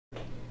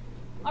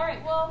All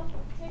right, well,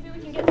 maybe we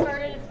can get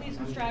started. It's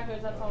these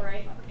stragglers, that's all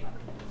right.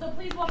 So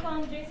please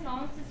welcome Jason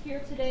Onks is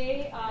here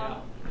today.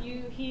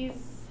 He's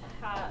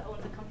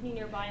owns a company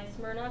nearby in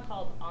Smyrna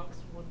called Onks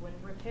Woodwind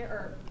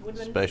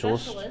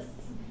Specialists,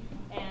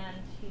 and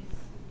he's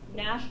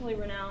nationally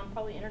renowned,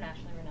 probably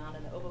internationally renowned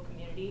in the oboe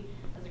community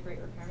as a great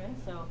repairman.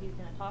 So he's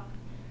going to talk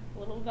a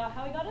little about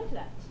how he got into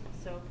that.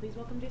 So please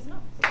welcome Jason Onks.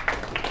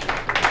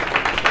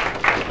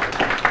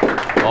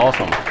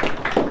 Awesome.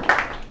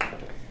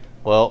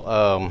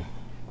 Well,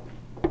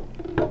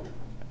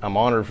 I'm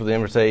honored for the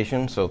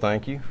invitation, so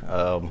thank you.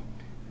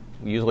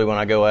 Usually when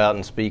I go out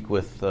and speak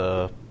with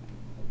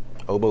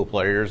oboe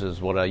players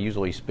is what I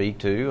usually speak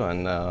to,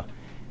 and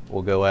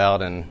we'll go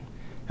out and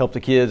help the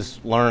kids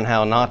learn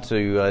how not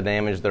to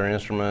damage their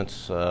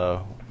instruments.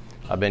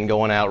 I've been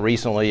going out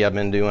recently. I've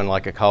been doing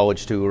like a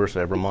college tour,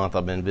 so every month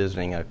I've been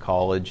visiting a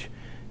college,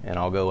 and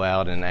I'll go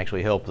out and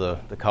actually help the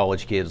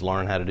college kids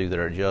learn how to do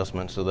their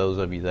adjustments. So those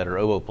of you that are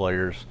oboe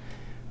players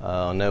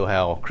know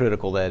how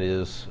critical that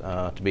is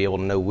to be able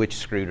to know which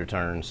screw to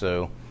turn.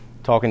 So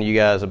talking to you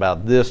guys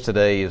about this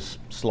today is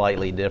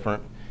slightly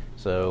different.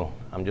 So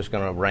I'm just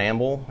going to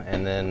ramble,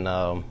 and then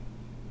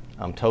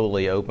I'm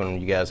totally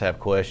open. You guys have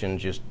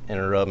questions, just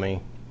interrupt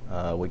me.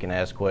 We can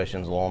ask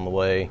questions along the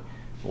way.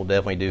 We'll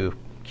definitely do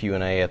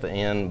Q&A at the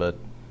end, but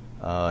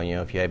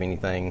if you have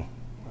anything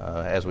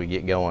as we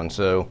get going.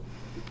 So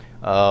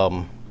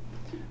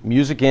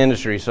music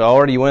industry. So I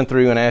already went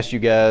through and asked you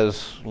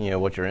guys,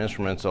 what your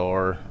instruments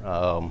are.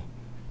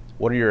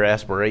 What are your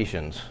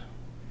aspirations?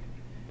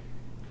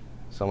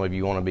 Some of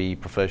you want to be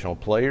professional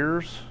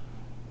players.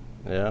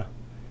 Yeah.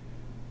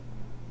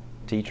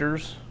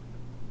 Teachers.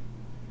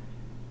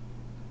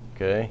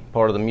 Okay.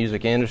 Part of the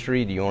music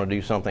industry. Do you want to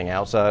do something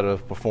outside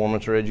of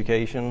performance or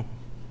education?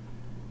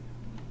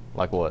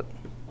 Like what?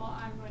 Well,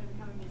 I'm going to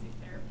become a music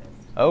therapist.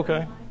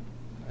 Okay.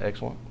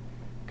 Excellent.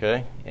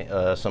 Okay.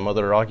 Some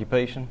other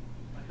occupation?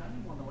 I kind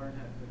of want to learn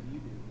how to cook you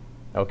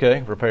do.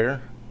 Okay.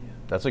 Repair? Yeah.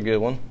 That's a good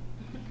one.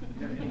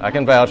 I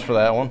can vouch for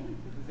that one. Is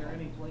there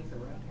any place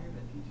around here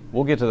that teaches you?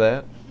 We'll get to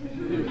that.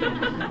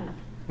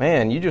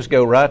 Man, you just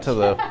go right to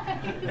the...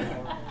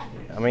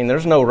 I mean,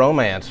 there's no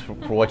romance for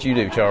what you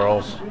do,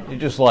 Charles. You're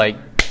just like,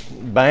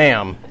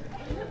 bam.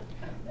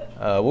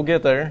 We'll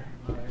get there.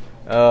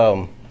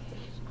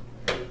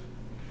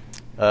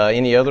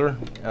 Any other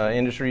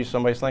industries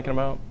somebody's thinking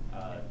about?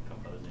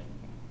 Composing.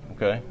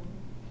 Okay.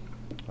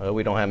 Well,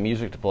 we don't have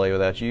music to play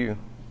without you.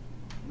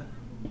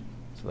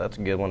 So that's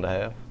a good one to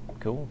have.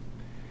 Cool.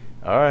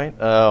 All right.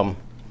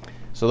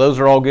 So those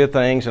are all good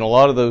things, and a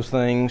lot of those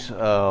things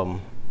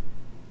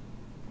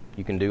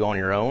you can do on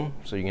your own.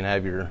 So you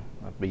can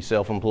be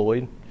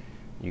self-employed.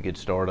 You could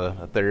start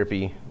a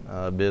therapy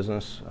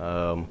business.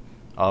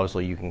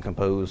 Obviously, you can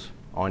compose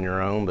on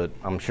your own, but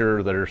I'm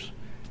sure there's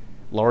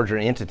larger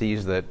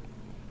entities that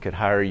could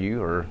hire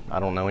you, or I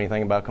don't know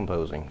anything about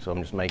composing, so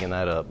I'm just making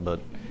that up. But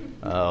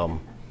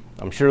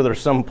I'm sure there's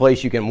some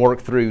place you can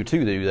work through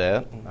to do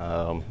that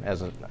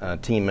as a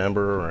team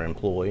member or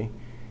employee,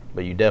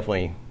 but you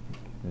definitely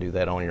do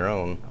that on your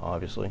own,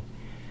 obviously.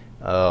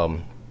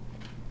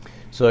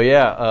 So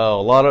yeah, a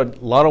lot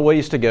of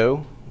ways to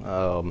go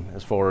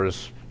as far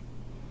as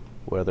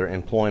whether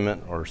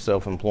employment or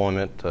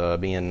self-employment,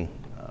 being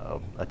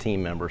a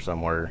team member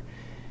somewhere.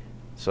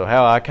 So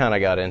how I kind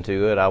of got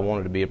into it, I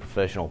wanted to be a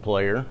professional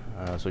player.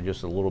 So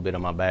just a little bit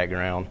of my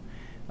background.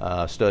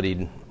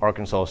 Studied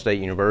Arkansas State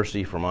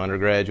University for my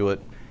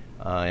undergraduate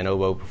in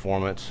oboe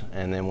performance,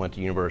 and then went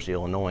to University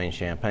of Illinois in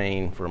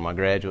Champaign for my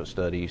graduate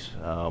studies.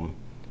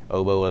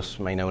 Oboists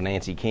may know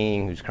Nancy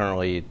King, who's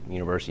currently at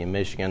University of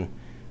Michigan.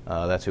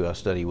 That's who I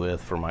studied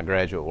with for my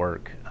graduate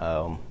work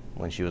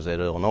when she was at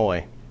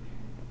Illinois.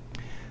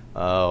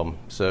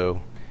 So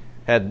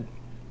had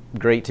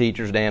great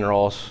teachers, Dan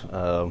Ross.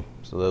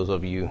 So those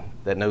of you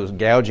that knows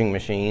gouging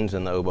machines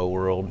in the oboe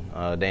world,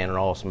 Dan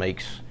Ross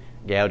makes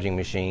gouging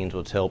machines,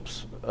 which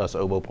helps us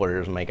oboe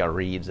players make our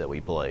reeds that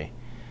we play.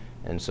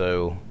 And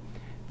so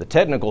the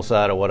technical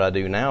side of what I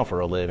do now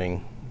for a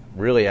living,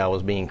 really I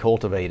was being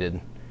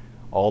cultivated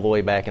all the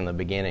way back in the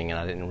beginning, and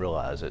I didn't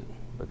realize it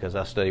because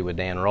I studied with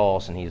Dan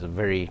Ross, and he's a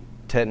very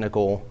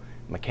technical,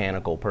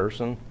 mechanical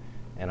person,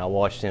 and I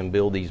watched him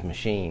build these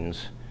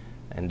machines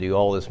and do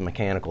all this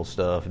mechanical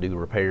stuff, do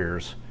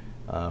repairs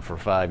for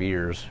 5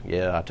 years.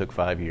 Yeah, I took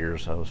 5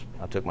 years.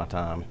 I took my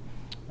time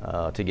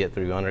to get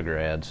through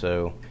undergrad.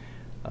 So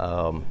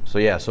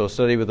yeah, so I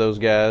studied with those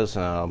guys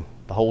the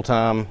whole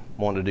time,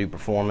 wanted to do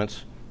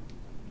performance.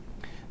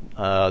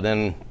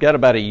 Then got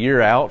about a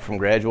year out from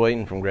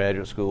graduating from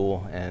graduate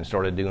school and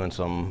started doing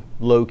some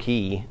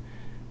low-key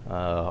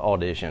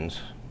auditions.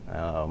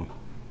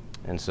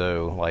 And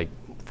so, like,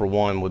 for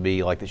one would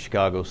be like the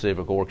Chicago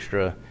Civic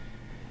Orchestra.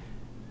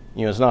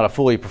 It's not a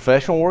fully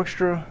professional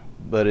orchestra,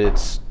 but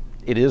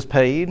it is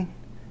paid,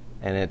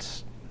 and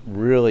it's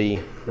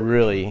really,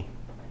 really,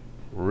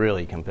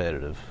 really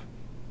competitive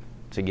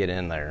to get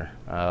in there.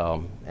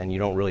 And you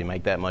don't really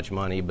make that much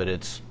money, but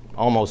it's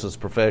almost as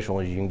professional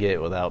as you can get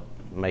without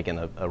making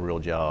a real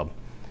job.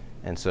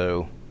 And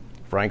so,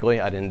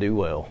 frankly, I didn't do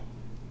well.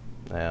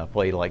 I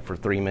played like for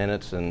 3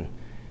 minutes, and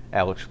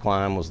Alex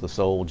Klein was the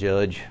sole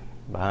judge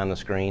behind the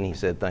screen. He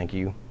said, "Thank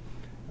you.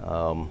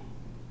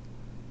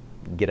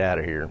 Get out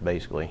of here,"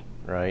 basically,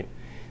 right?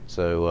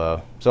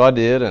 So I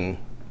did,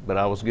 but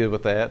I was good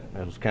with that.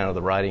 It was kind of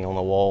the writing on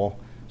the wall.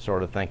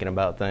 Started thinking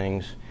about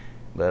things,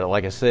 but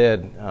like I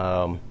said,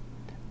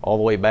 all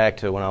the way back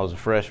to when I was a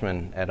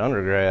freshman at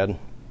undergrad,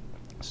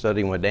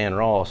 studying with Dan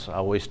Ross,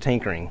 I was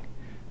tinkering.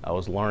 I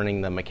was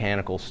learning the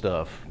mechanical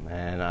stuff,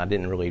 and I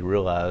didn't really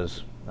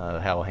realize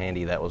how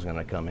handy that was going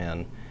to come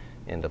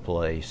into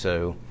play.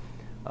 So,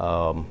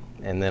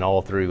 and then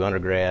all through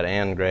undergrad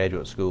and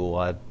graduate school,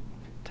 I'd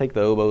take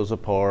the oboes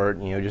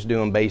apart, just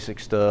doing basic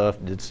stuff,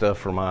 did stuff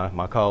for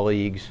my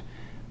colleagues.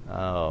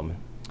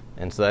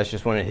 And so that's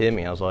just when it hit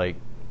me. I was like,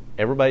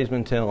 everybody's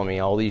been telling me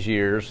all these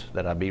years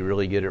that I'd be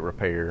really good at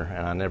repair,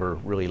 and I never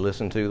really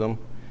listened to them.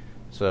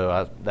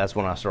 So that's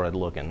when I started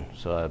looking.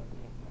 So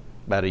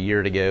about a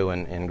year to go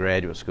in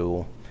graduate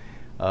school.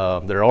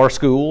 There are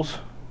schools,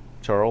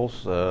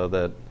 Charles,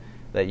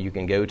 that you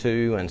can go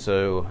to, and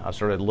so I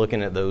started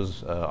looking at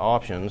those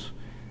options,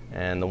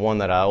 and the one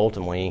that I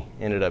ultimately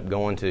ended up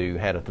going to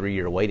had a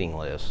 3-year waiting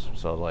list.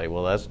 So I was like,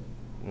 well, that's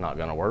not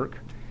going to work.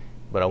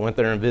 But I went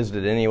there and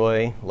visited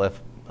anyway,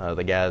 left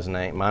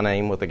my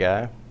name with the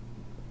guy,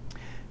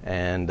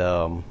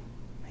 and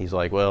he's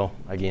like, well,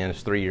 again,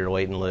 it's 3-year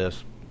waiting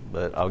list,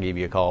 but I'll give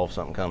you a call if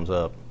something comes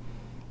up.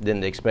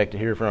 Didn't expect to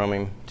hear from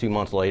him. 2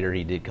 months later,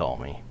 he did call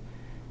me.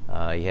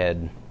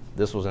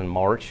 This was in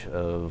March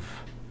of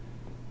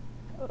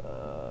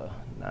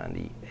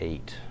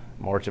 98.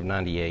 March of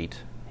 98,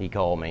 he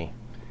called me.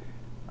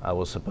 I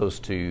was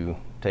supposed to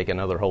take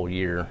another whole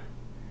year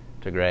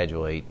to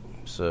graduate,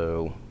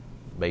 so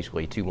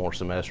basically 2 more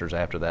semesters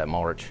after that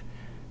March.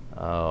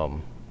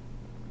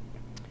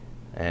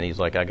 And he's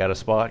like, I got a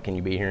spot, can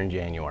you be here in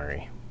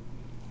January?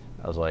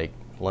 I was like,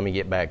 let me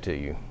get back to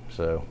you.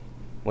 So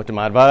went to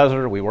my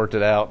advisor, we worked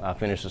it out. I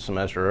finished the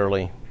semester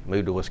early,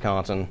 moved to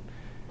Wisconsin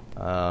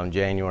in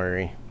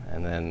January,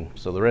 and then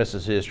so the rest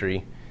is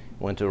history.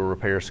 Went to a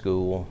repair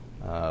school,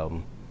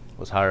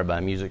 was hired by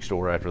a music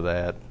store after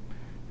that,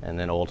 and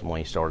then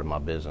ultimately started my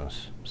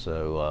business.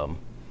 So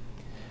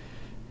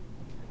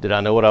did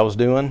I know what I was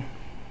doing?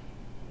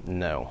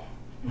 No.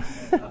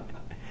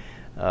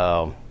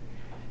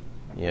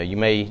 You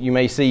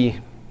may see,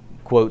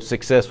 quote,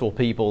 successful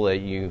people that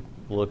you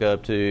look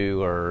up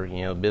to, or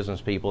business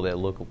people that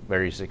look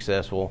very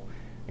successful.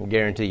 I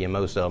guarantee you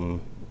most of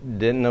them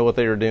didn't know what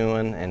they were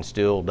doing and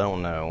still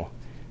don't know.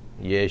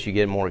 Yes, you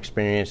get more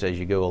experience as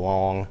you go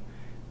along,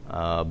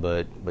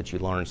 but you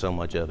learn so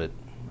much of it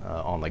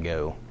on the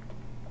go.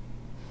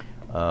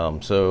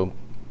 So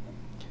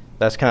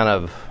that's kind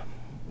of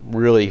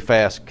really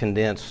fast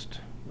condensed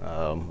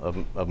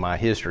of my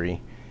history.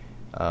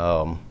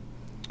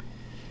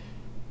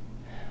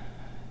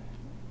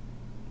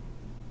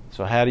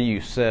 So how do you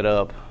set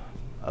up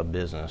a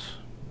business?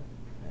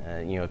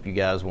 If you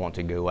guys want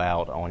to go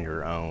out on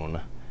your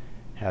own,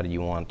 how do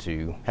you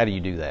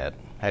do that?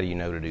 How do you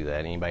know to do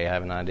that? Anybody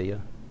have an idea?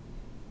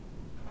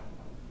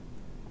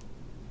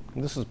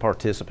 This is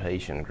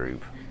participation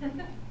group.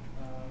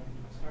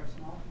 Start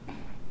small.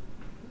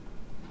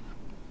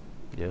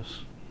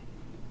 Yes.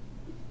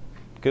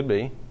 Could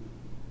be.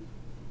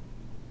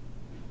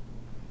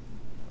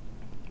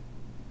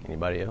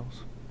 Anybody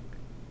else?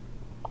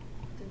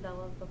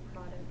 Develop a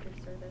product or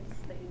service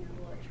that you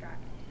know will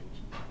attract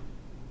attention.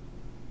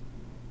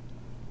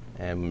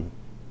 And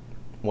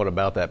what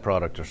about that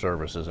product or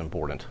service is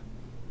important?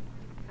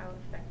 How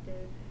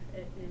effective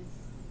it is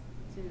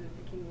to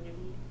the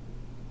community.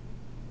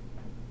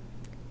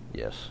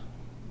 Yes.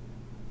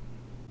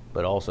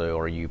 But also,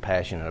 are you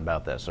passionate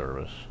about that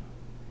service?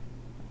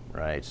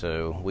 Right,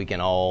 so we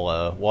can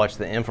all watch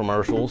the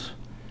infomercials,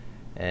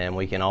 and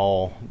we can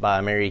all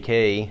buy Mary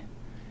Kay,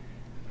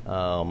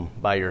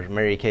 buy your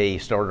Mary Kay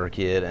starter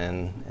kit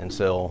and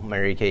sell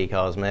Mary Kay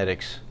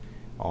cosmetics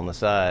on the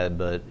side,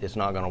 but it's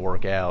not going to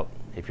work out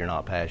if you're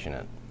not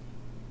passionate,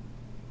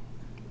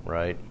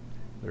 right?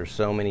 There's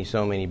so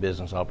many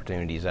business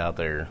opportunities out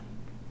there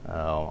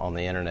on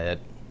the internet.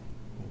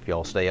 If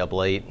y'all stay up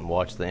late and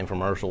watch the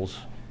infomercials,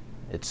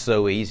 it's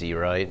so easy,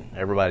 right?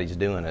 Everybody's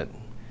doing it.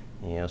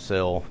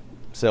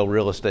 Sell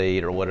real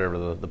estate or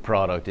whatever the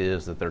product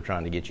is that they're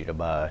trying to get you to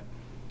buy.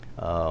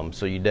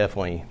 So you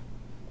definitely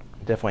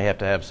have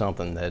to have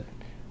something that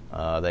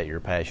you're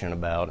passionate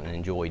about and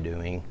enjoy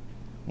doing.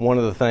 One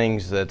of the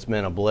things that's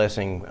been a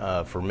blessing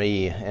for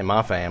me and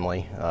my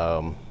family,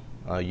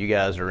 you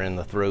guys are in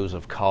the throes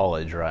of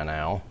college right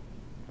now,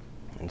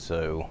 and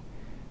so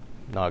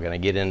not going to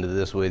get into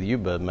this with you,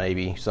 but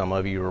maybe some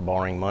of you are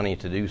borrowing money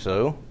to do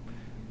so.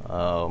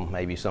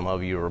 Maybe some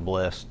of you are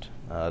blessed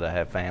to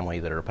have family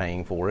that are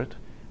paying for it,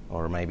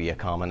 or maybe a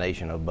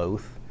combination of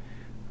both.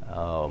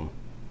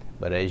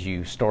 But as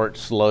you start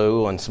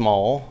slow and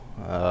small,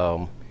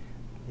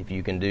 if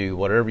you can do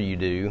whatever you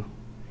do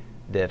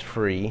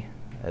debt-free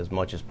as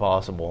much as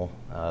possible,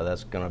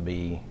 that's going to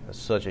be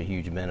such a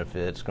huge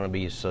benefit. It's going to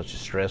be such a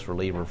stress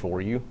reliever for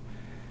you.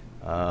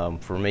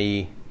 For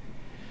me,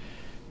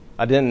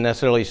 I didn't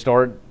necessarily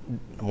start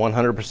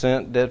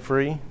 100%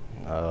 debt-free,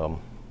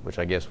 which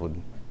I guess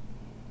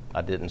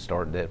I didn't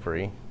start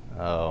debt-free.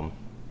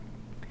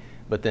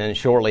 But then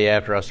shortly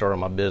after I started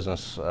my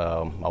business,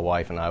 my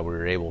wife and I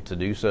were able to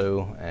do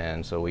so,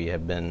 and so we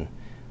have been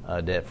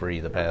debt-free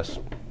the past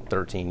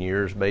 13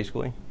 years,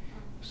 basically.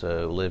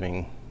 So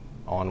living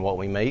on what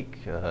we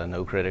make,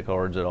 no credit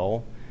cards at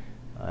all,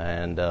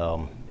 and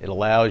it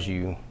allows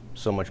you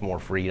so much more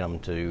freedom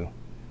to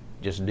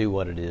just do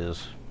what it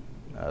is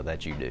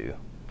that you do.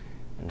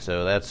 And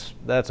so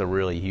that's a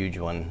really huge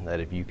one, that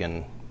if you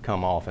can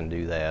come off and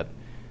do that,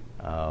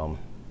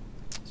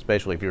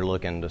 especially if you're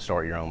looking to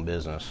start your own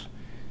business.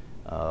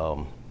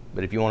 But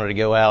if you wanted to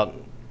go out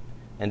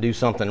and do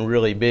something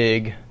really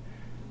big,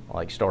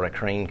 like start a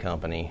crane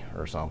company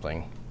or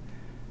something,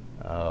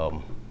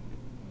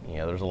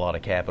 there's a lot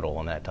of capital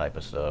in that type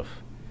of stuff.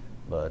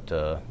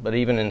 But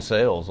even in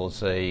sales, let's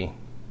say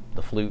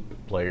the flute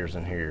players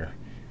in here,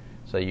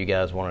 say you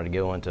guys wanted to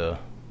go into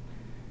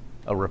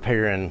a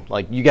repair, and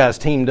like you guys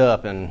teamed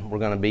up and we're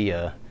going to be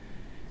a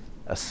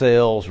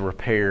sales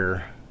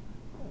repair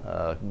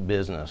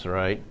business,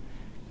 right?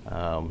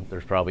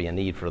 There's probably a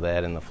need for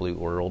that in the flute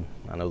world.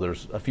 I know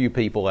there's a few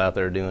people out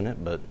there doing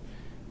it, but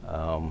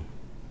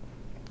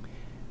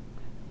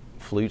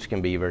flutes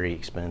can be very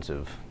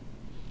expensive.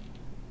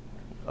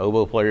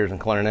 Oboe players and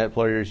clarinet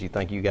players, you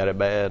think you got it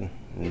bad?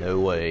 No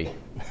way.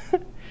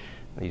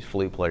 These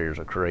flute players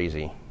are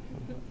crazy.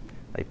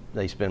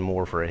 They spend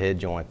more for a head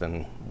joint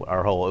than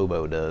our whole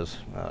oboe does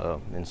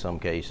in some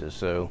cases.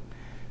 So,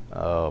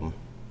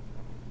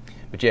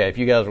 but yeah, if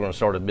you guys are going to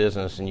start a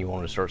business and you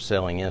want to start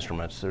selling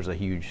instruments, there's a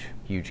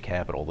huge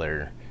capital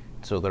there.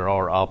 So there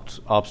are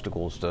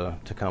obstacles to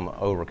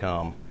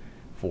overcome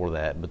for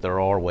that, but there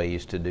are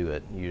ways to do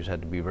it. You just have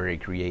to be very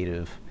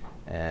creative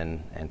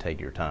and take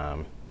your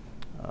time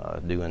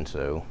doing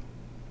so.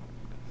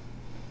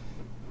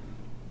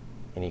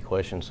 Any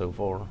questions so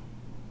far?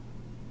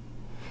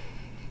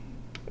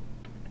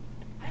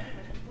 I have a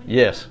question.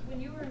 Yes.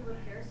 When you were in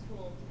repair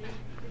school,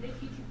 did they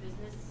teach you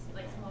business,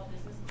 like small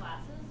business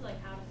classes,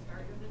 like how to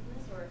start your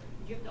business, or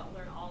did you have to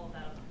learn all of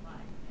that on the fly?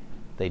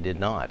 They did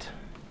not.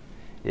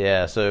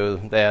 Yeah, so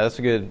that's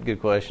a good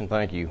question.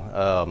 Thank you.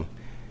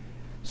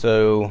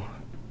 So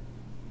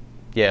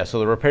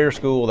the repair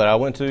school that I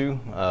went to,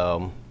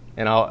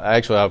 and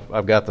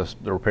I've got the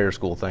repair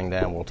school thing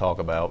down. We'll talk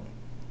about.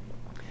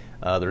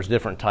 There's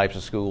different types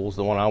of schools.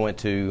 The one I went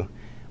to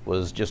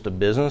was just a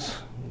business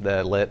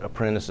that let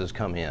apprentices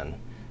come in.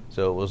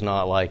 So it was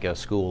not like a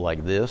school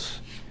like this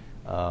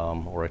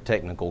or a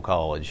technical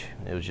college.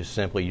 It was just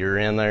simply you're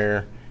in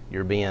there,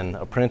 you're being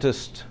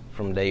apprenticed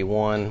from day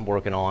one,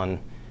 working on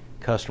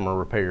customer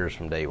repairs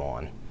from day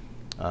one,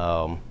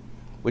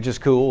 which is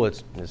cool.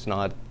 It's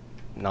not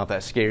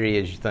that scary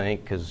as you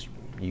think, because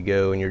you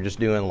go and you're just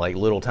doing like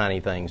little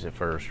tiny things at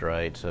first,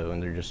 right? So,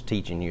 and they're just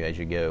teaching you as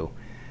you go.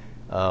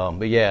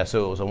 But yeah,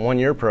 so it was a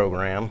one-year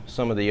program.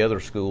 Some of the other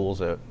schools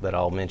that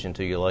I'll mention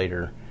to you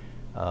later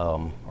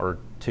are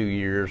 2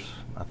 years,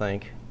 I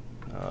think,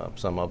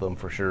 some of them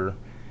for sure.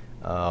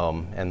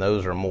 And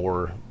those are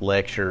more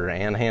lecture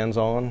and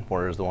hands-on,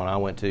 whereas the one I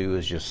went to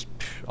is just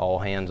all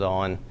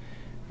hands-on,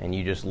 and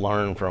you just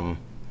learn from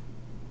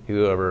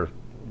whoever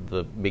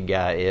the big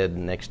guy Ed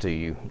next to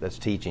you that's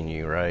teaching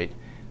you, right?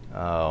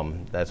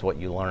 That's what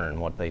you learn,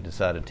 what they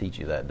decided to teach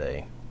you that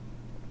day.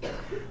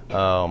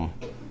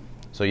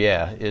 So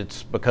yeah,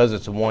 it's because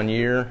it's a 1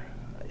 year,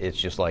 it's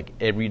just like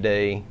every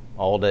day,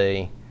 all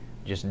day,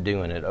 just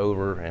doing it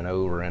over and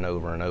over and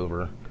over and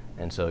over.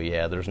 And so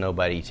yeah, there's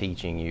nobody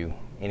teaching you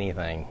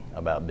anything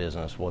about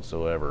business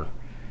whatsoever.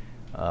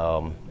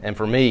 And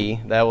for me,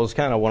 that was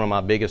kind of one of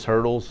my biggest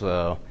hurdles.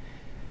 I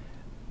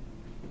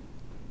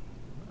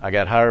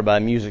got hired by a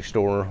music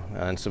store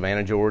in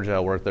Savannah, Georgia. I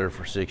worked there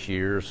for 6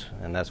 years,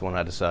 and that's when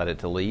I decided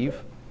to leave.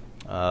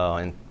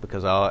 And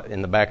because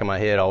in the back of my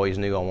head, I always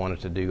knew I wanted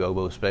to do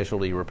oboe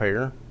specialty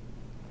repair.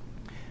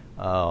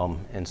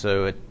 And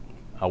so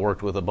I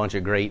worked with a bunch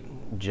of great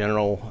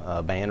general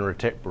band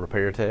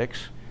repair techs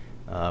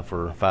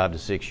for 5 to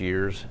 6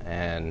 years,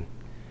 and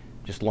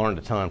just learned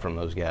a ton from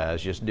those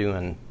guys, just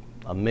doing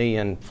a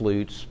million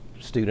flutes,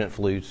 student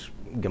flutes,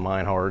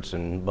 Gemeinhardts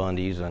and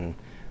Bundys and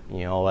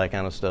all that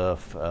kind of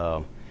stuff.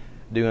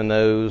 Doing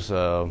those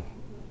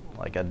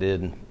like I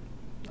did.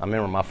 I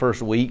remember my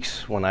first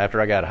weeks after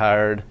I got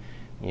hired,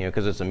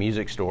 because it's a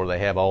music store, they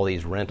have all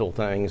these rental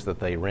things that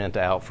they rent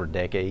out for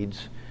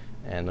decades,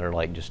 and they're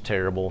like just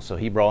terrible. So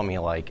he brought me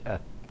like a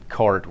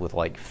cart with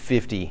like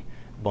 50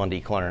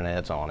 Bundy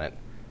clarinets on it,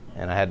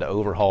 and I had to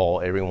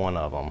overhaul every one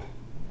of them.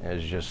 It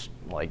was just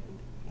like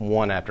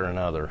one after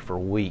another for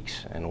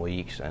weeks and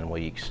weeks and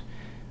weeks,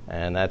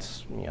 and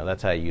that's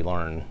how you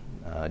learn,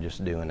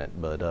 just doing it.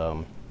 But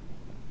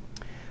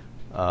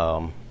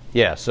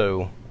yeah,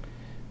 so.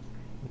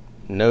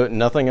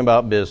 Nothing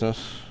about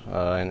business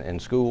in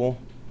school,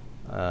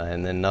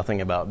 and then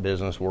nothing about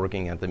business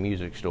working at the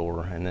music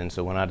store. And then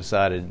so when I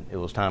decided it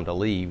was time to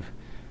leave,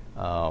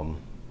 and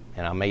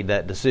I made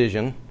that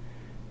decision,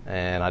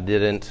 and I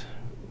didn't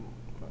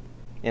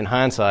in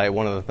hindsight,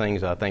 one of the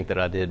things I think that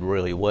I did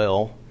really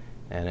well,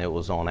 and it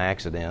was on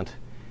accident,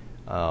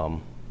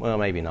 well,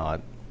 maybe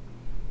not.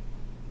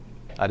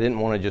 I didn't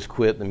want to just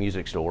quit the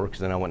music store because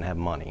then I wouldn't have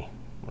money,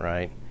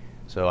 right?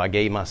 So I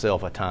gave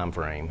myself a time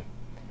frame,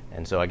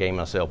 and so I gave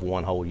myself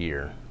 1 whole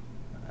year.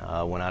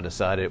 When I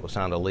decided it was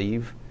time to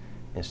leave,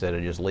 instead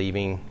of just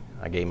leaving,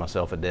 I gave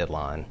myself a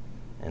deadline.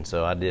 And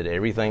so I did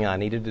everything I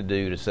needed to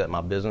do to set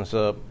my business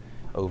up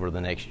over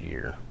the next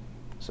year.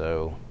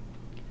 So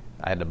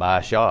I had to buy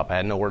a shop. I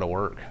had nowhere to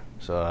work.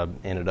 So I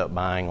ended up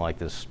buying like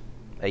this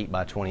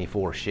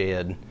 8x24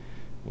 shed,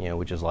 you know,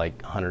 which is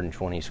like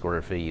 120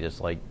 square feet. It's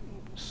like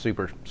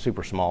super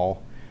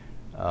small.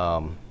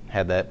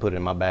 Had that put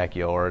in my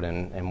backyard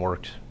and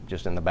worked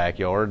just in the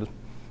backyard.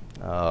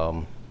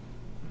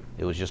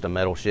 It was just a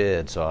metal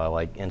shed, so I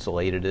like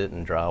insulated it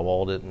and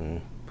drywalled it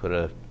and put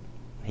a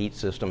heat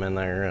system in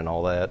there and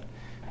all that.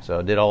 So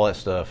I did all that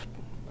stuff,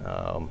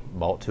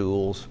 bought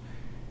tools.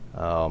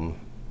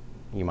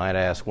 You might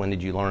ask, when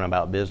did you learn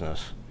about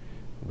business?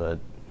 But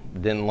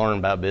didn't learn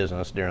about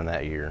business during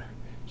that year.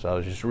 So I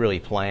was just really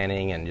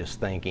planning and just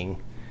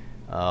thinking.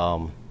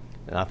 And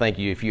I think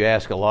if you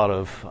ask a lot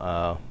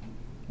of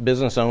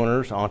business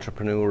owners,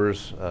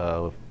 entrepreneurs,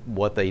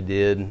 what they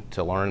did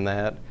to learn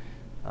that,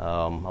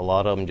 a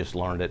lot of them just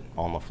learned it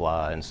on the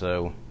fly. And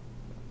so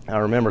I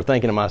remember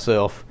thinking to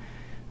myself,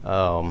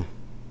 I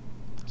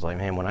was like,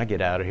 man, when I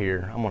get out of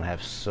here, I'm going to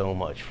have so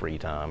much free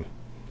time.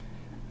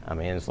 I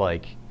mean, it's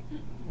like,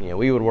 you know,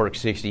 we would work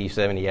 60,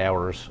 70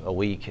 hours a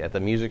week at the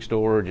music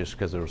store just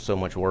because there was so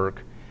much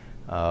work.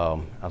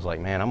 I was like,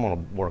 man, I'm going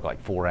to work like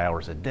 4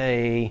 hours a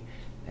day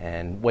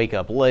and wake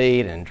up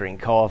late and drink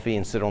coffee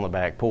and sit on the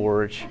back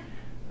porch.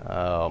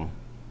 And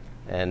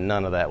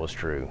none of that was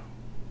true.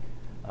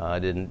 I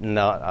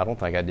don't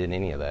think I did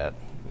any of that.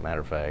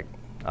 Matter of fact,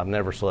 I've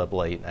never slept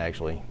late,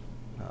 actually.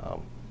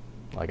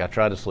 Like I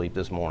tried to sleep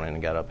this morning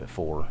and got up at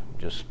 4.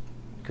 Just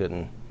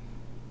couldn't.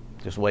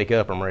 Just wake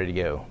up, I'm ready to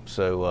go.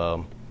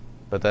 So,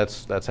 but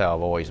that's how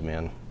I've always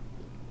been.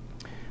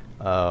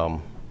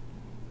 Forgot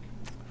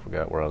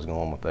where I was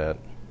going with that.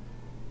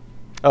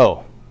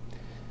 Oh,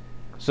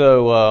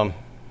 so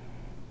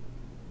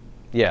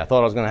yeah, I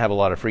thought I was going to have a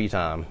lot of free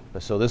time.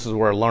 So this is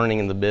where learning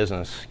in the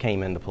business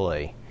came into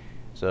play.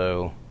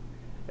 So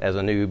as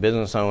a new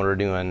business owner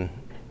doing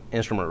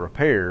instrument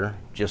repair,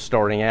 just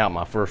starting out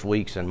my first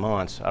weeks and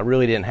months, I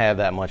really didn't have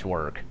that much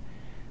work,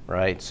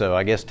 right? So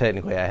I guess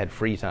technically I had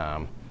free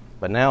time.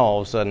 But now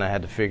all of a sudden I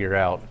had to figure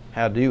out,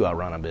 how do I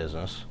run a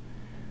business?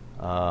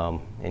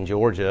 In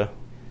Georgia,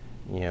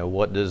 you know,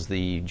 what does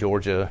the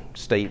Georgia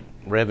State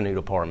Revenue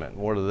Department,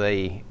 what do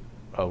they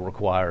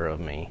require of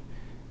me?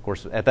 Of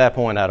course, at that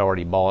point I'd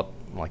already bought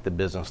like the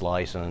business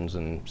license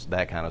and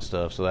that kind of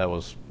stuff,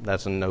 so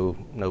that's a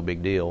no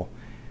big deal.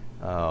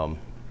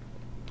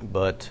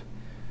 But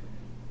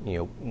you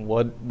know,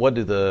 what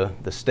do the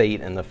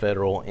state and the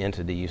federal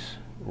entities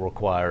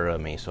require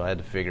of me? So I had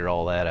to figure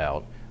all that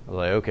out. I was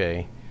like,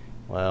 okay,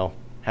 well,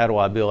 how do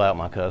I bill out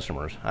my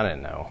customers? I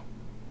didn't know,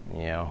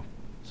 you know.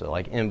 So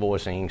like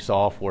invoicing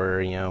software,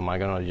 you know, am I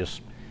going to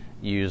just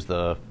use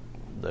the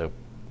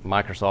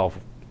Microsoft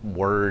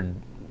Word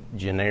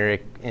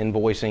generic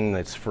invoicing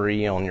that's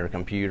free on your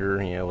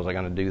computer? You know, was I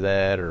going to do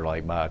that, or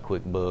like buy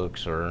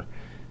QuickBooks, or,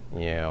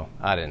 you know,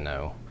 I didn't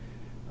know.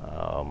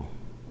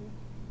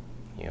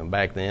 You know,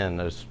 back then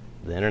the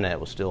internet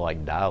was still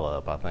like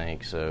dial-up, I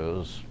think, so it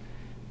was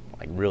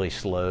like really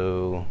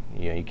slow.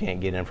 You know, you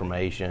can't get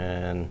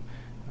information.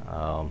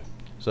 So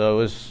it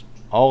was,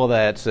 all of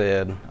that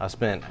said, I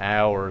spent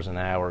hours and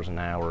hours and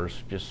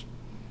hours just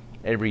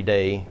every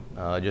day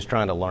just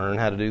trying to learn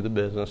how to do the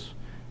business,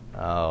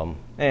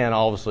 and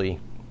obviously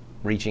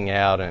reaching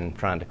out and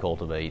trying to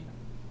cultivate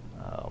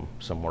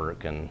some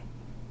work and,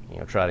 you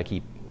know, try to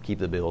keep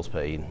the bills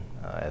paid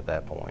at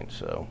that point.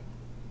 So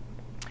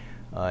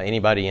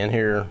anybody in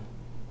here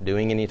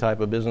doing any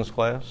type of business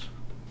class?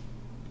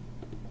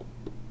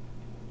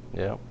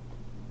 Yeah,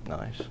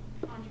 nice.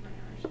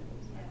 Entrepreneurship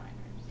is my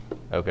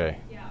minors. Okay.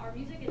 Yeah, our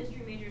music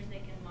industry majors, they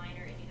can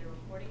minor in either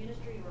recording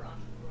industry or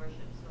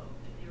entrepreneurship. So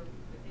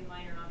if they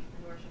minor in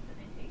entrepreneurship, then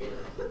they take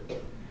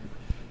it.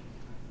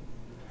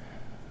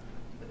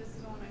 But this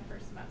is only my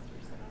first semester,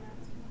 so don't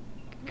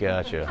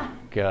ask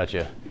me.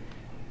 Gotcha.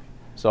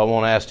 So I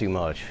won't ask too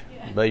much,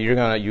 Yeah. but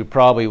you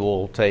probably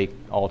will take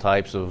all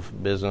types of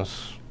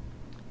business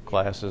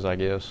classes, I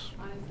guess.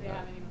 Honestly, I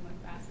haven't even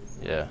looked past this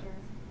Yeah. semester.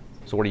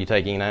 So what are you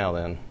taking now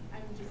then?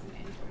 I'm just an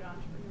intro to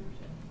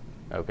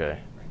entrepreneurship Okay,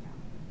 right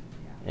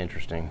now.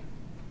 interesting.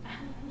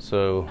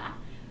 So,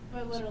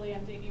 But literally,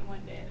 I'm taking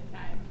one day at a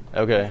time.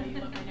 Okay. I'll tell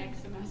you what my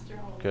next semester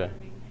holds Okay.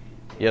 for me.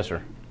 yes,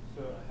 sir.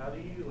 So how do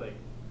you like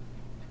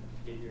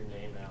get your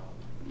name out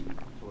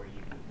to where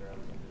you can grow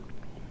into?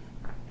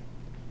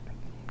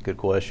 Good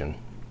question.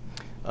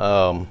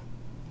 I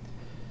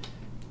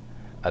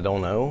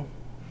don't know.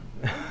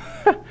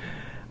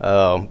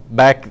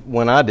 Back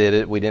when I did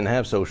it, we didn't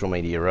have social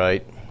media,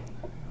 right?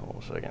 Hold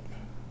on a second.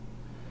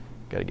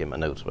 Got to get my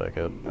notes back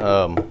up.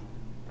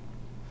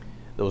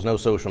 There was no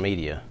social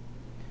media.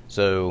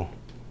 So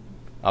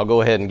I'll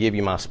go ahead and give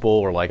you my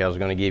spoiler like I was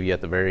going to give you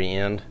at the very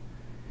end.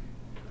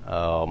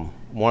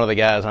 One of the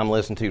guys I'm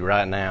listening to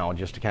right now,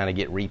 just to kind of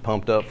get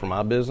re-pumped up for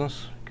my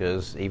business,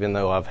 because even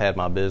though I've had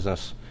my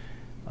business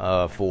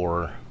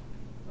for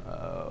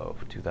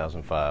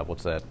 2005,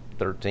 what's that,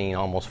 13,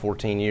 almost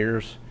 14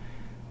 years,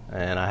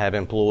 and I have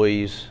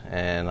employees,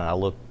 and I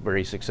look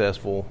very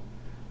successful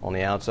on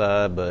the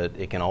outside, but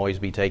it can always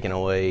be taken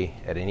away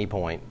at any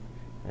point.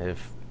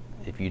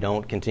 If you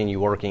don't continue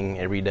working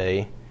every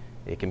day,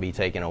 it can be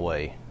taken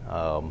away,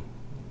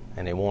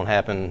 and it won't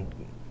happen,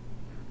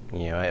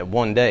 at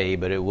one day,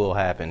 but it will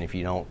happen if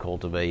you don't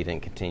cultivate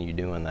and continue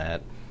doing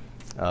that.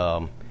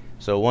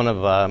 So one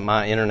of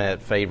my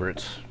internet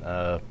favorites,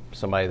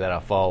 somebody that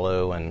I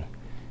follow, and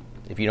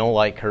if you don't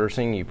like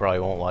cursing, you probably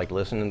won't like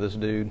listening to this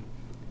dude,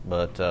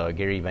 but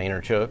Gary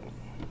Vaynerchuk.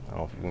 I don't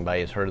know if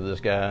anybody has heard of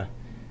this guy,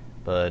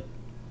 but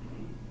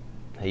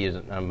he is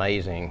an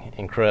amazing,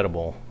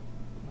 incredible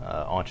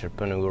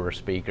entrepreneur,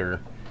 speaker.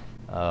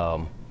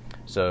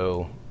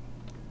 So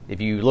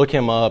if you look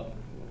him up,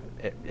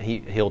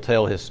 he'll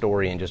tell his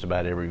story in just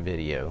about every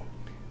video.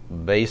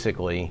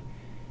 Basically,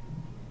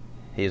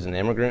 he's an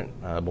immigrant,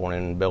 born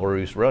in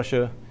Belarus,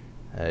 Russia.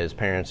 His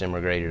parents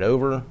immigrated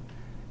over,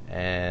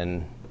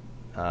 and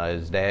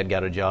his dad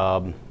got a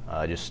job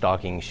just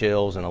stocking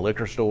shelves in a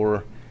liquor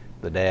store.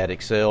 The dad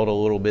excelled a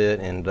little bit,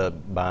 ended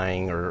up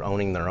buying or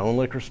owning their own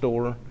liquor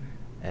store.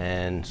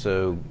 And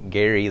so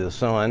Gary, the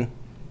son,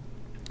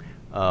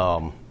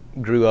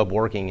 grew up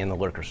working in the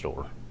liquor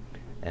store.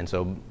 And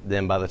so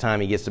then by the time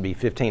he gets to be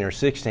 15 or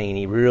 16,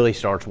 he really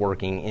starts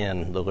working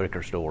in the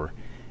liquor store.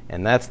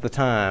 And that's the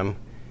time,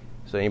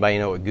 so anybody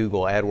know what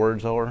Google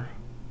AdWords are?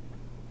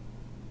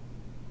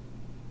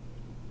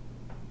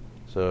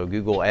 So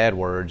Google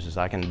AdWords is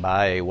I can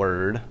buy a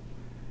word.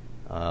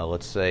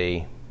 Let's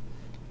say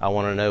I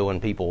want to know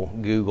when people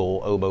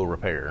Google oboe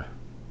repair.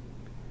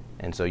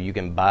 And so you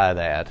can buy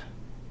that.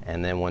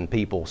 And then when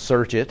people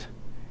search it,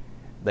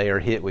 they are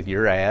hit with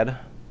your ad.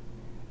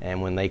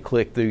 And when they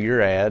click through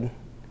your ad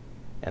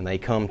and they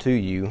come to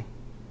you,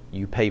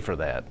 you pay for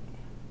that,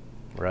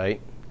 right?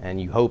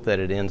 And you hope that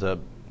it ends up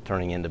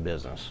turning into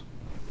business.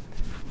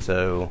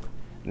 So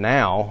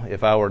now,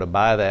 if I were to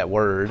buy that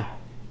word,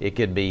 it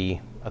could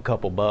be a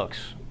couple bucks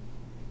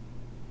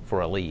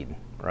for a lead,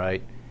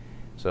 right?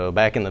 So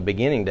back in the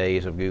beginning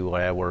days of Google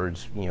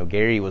AdWords,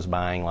 Gary was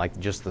buying like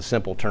just the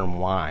simple term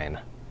wine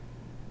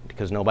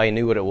because nobody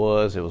knew what it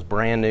was. It was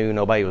brand new.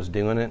 Nobody was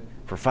doing it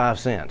for 5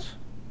 cents.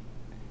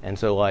 And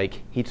so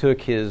like he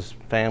took his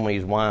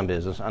family's wine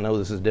business. I know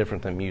this is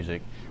different than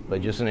music,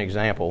 but just an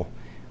example,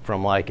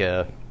 from like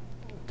a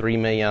 $3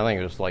 million, I think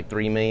it was like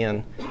 $3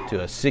 million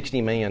to a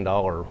 $60 million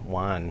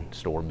wine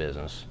store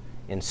business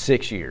in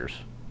 6 years.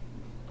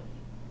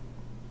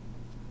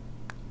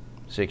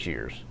 6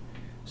 years.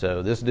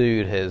 So this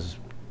dude has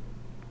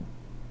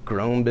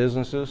grown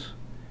businesses.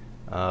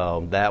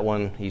 That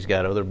one, he's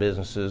got other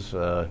businesses.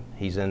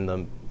 He's in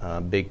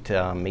the big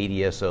time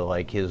media, so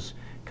like his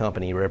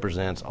company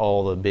represents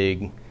all the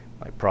big,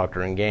 like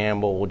Procter &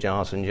 Gamble,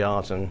 Johnson &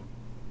 Johnson,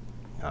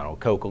 I don't know,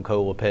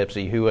 Coca-Cola,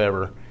 Pepsi,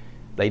 whoever.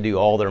 They do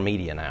all their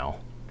media now.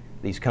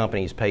 These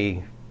companies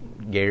pay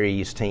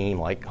Gary's team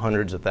like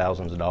hundreds of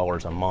thousands of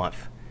dollars a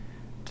month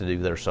to do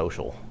their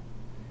social.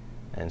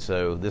 And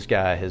so this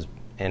guy has,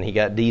 and he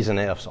got D's and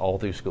F's all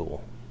through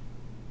school.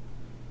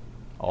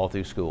 All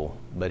through school.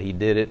 But he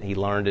did it, he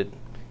learned it.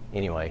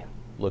 Anyway,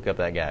 look up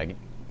that guy,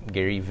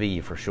 Gary V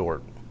for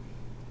short,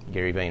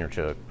 Gary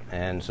Vaynerchuk.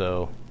 And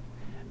so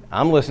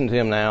I'm listening to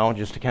him now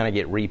just to kind of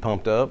get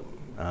re-pumped up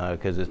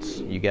because it's,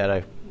 you kind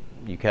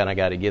of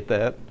got to get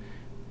that.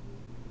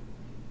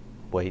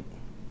 Wait.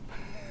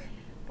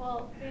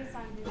 Well, based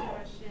on your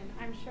question,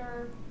 I'm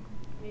sure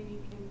maybe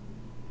you can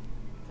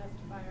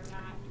testify or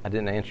not. I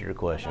didn't answer your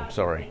question, About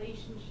sorry.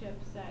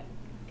 Relationships that,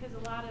 because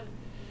a lot of,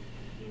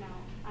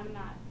 I'm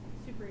not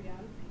super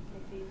young,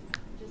 maybe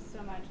just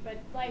so much, but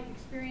life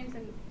experience,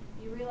 and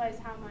you realize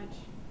how much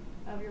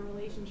of your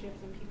relationships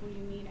and people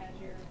you meet as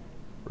you're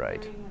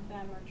learning with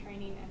them or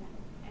training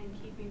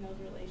and keeping those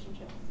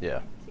relationships. Yeah.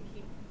 To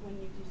keep when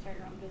you do start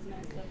your own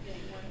business of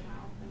getting word of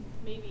mouth. And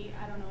maybe,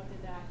 I don't know,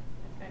 did that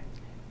affect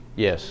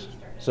Yes. when you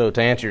started? So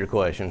to answer your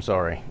question,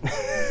 sorry.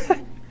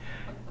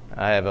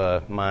 I have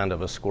a mind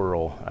of a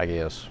squirrel, I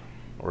guess.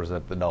 Or is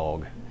that the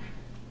dog?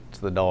 It's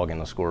the dog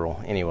and the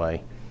squirrel.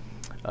 Anyway.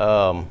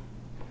 So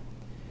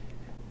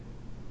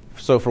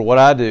for what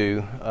I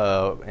do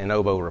in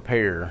oboe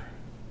repair,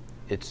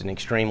 it's an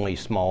extremely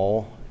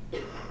small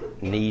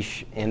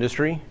niche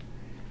industry,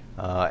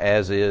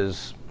 as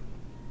is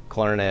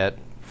clarinet,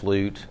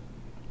 flute,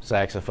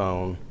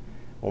 saxophone.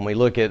 When we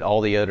look at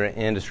all the other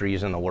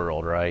industries in the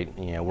world, right,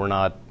 we're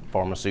not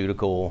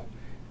pharmaceutical,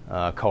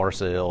 car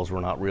sales,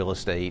 we're not real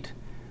estate.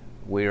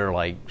 We're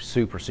like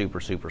super, super,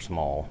 super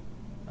small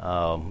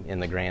in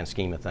the grand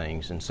scheme of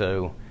things. And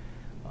so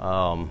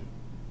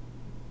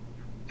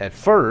at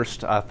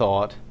first I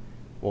thought,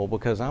 well,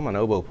 because I'm an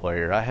oboe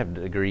player, I have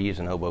degrees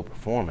in oboe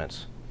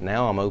performance.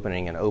 Now I'm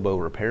opening an oboe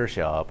repair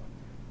shop.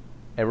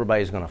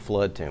 Everybody's going to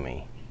flood to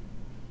me.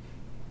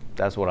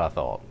 That's what I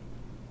thought.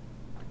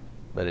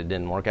 but it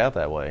didn't work out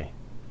that way.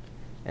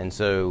 And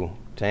so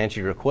to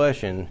answer your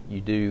question,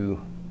 you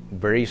do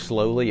very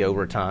slowly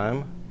over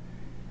time,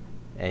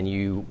 and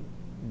you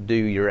do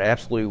your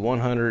absolute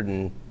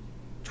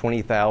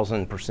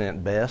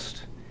 120,000%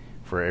 best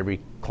for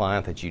every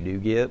client that you do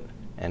get,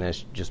 and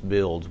it just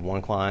builds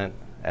one client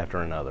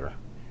after another.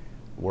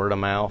 Word of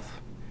mouth.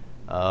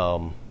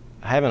 I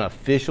haven't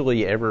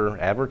officially ever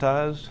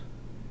advertised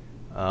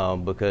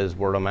because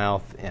word of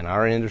mouth in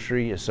our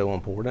industry is so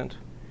important.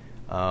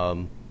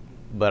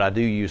 But I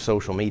do use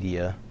social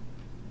media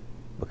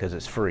because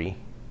it's free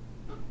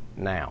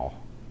now.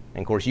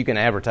 And of course, you can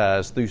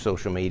advertise through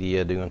social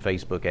media, doing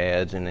Facebook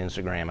ads and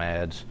Instagram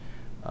ads.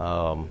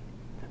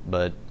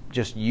 But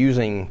just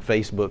using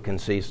Facebook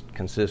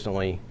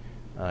consistently,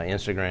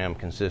 Instagram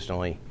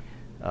consistently.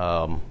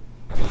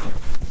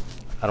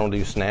 I don't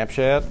do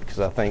Snapchat because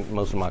I think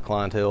most of my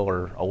clientele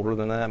are older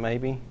than that,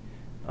 maybe.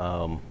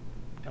 I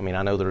mean,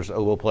 I know there's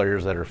oboe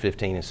players that are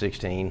 15 and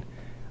 16,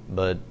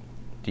 but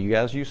do you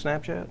guys use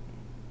Snapchat?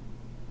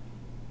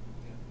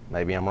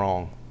 Maybe I'm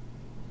wrong.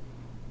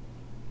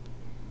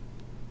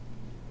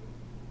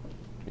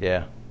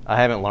 Yeah, I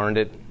haven't learned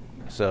it,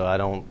 so I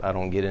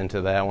don't get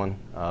into that one.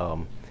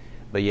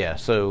 But yeah,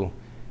 so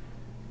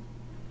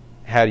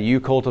how do you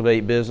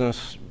cultivate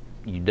business?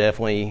 You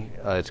definitely,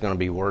 it's going to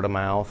be word of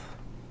mouth.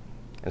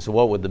 And so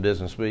what would the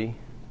business be?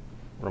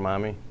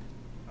 Remind me.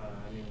 I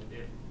mean,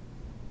 if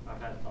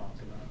I've had thoughts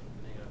about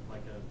opening up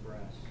like a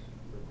brass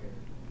repair.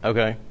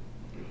 Okay.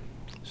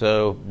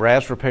 So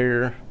brass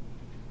repair,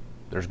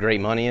 there's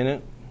great money in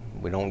it.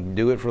 We don't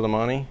do it for the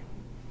money,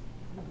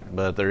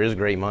 but there is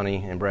great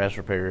money in brass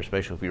repair,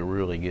 especially if you're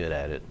really good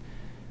at it.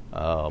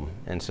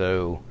 And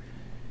so,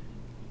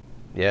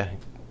 yeah,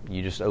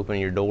 you just open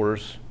your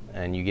doors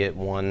and you get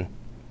one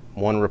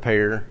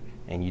repair,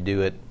 and you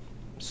do it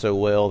so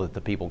well that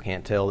the people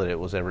can't tell that it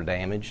was ever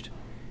damaged,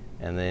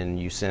 and then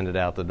you send it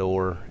out the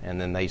door, and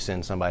then they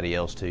send somebody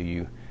else to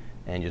you,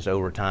 and just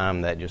over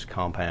time that just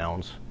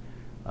compounds.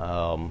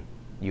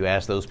 You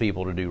ask those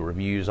people to do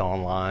reviews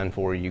online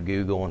for you,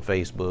 Google and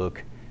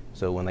Facebook,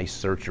 so when they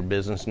search your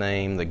business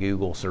name, the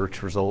Google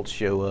search results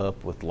show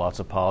up with lots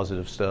of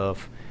positive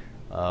stuff.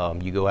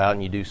 You go out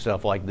and you do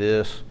stuff like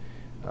this.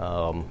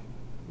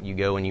 You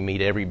go and you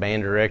meet every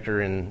band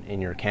director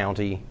in your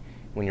county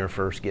when you're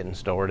first getting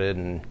started,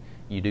 and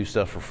you do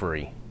stuff for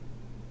free.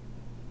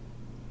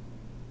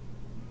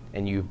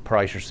 And you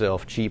price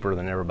yourself cheaper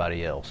than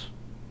everybody else.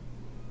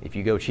 If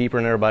you go cheaper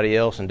than everybody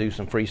else and do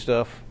some free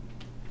stuff,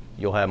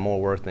 you'll have more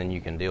work than you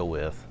can deal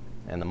with,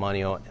 and the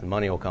money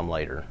will come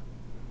later,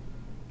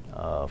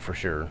 for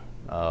sure.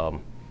 I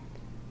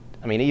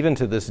mean, even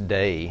to this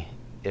day,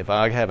 if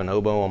I have an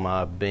oboe on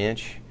my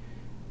bench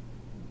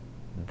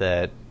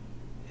that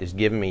is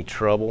giving me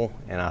trouble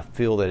and I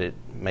feel that it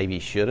maybe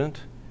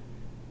shouldn't,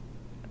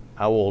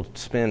 I will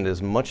spend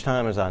as much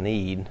time as I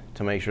need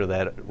to make sure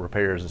that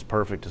repair is as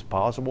perfect as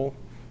possible,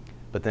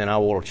 but then I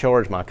will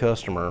charge my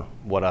customer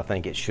what I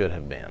think it should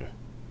have been.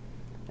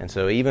 And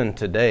so even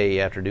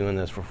today, after doing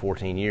this for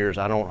 14 years,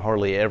 I don't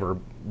hardly ever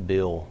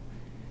bill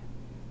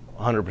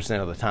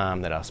 100% of the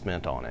time that I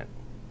spent on it.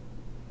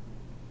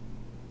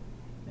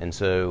 And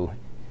so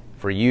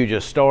for you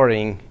just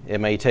starting, it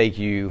may take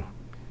you,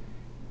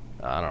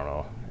 I don't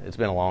know, it's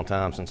been a long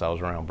time since I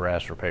was around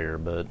brass repair,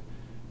 but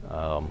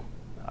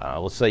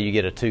let's say you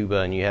get a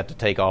tuba and you have to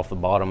take off the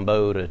bottom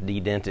bow to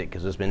de-dent it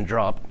because it's been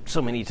dropped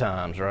so many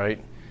times,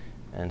 right?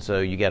 And so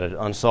you got to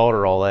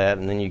unsolder all that,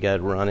 and then you got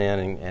to run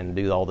in and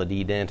do all the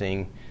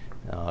de-denting.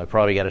 You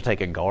probably got to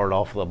take a guard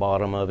off the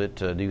bottom of it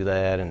to do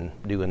that and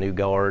do a new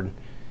guard.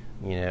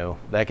 You know,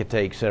 that could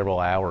take several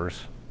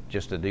hours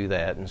just to do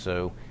that. And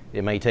so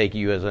it may take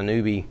you as a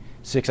newbie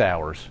 6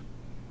 hours,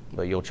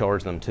 but you'll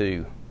charge them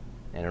 2,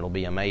 and it'll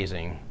be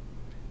amazing.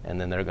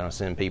 And then they're going to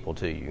send people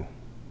to you.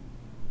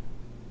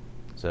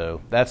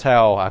 So that's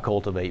how I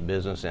cultivate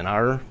business in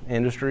our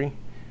industry.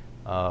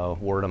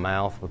 Word of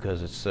mouth,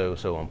 because it's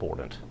so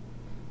important.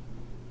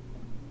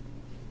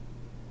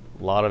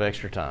 A lot of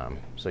extra time.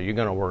 So you're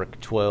going to work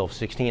 12,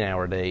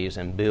 16-hour days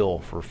and bill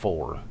for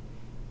 4.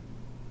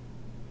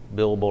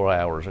 Billable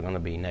hours are going to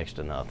be next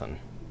to nothing.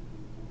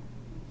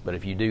 But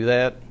if you do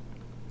that,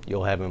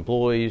 you'll have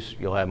employees,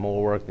 you'll have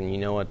more work than you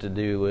know what to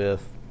do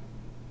with,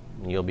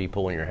 and you'll be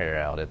pulling your hair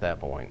out at that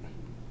point,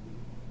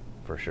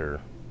 for sure.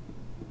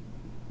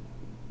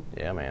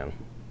 Yeah, man.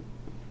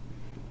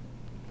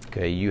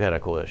 Okay, you had a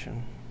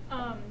question.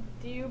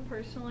 Do you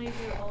personally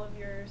do all of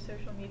your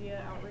social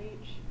media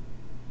outreach?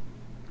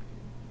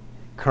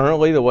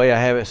 Currently, the way I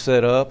have it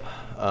set up,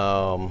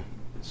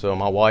 so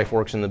my wife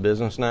works in the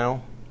business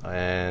now,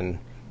 and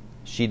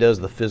she does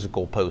the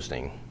physical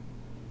posting.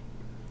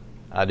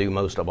 I do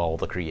most of all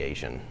the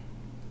creation.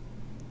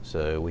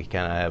 So we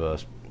kind of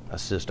have a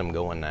system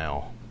going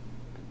now.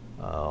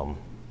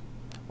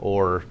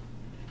 Or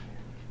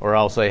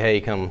I'll say,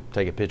 hey, come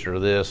take a picture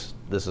of this.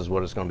 This is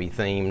what it's going to be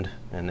themed,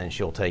 and then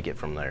she'll take it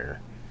from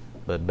there.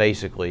 But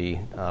basically,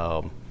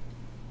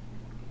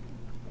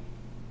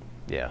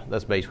 yeah,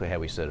 that's basically how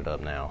we set it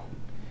up now.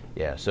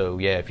 Yeah, so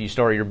yeah, if you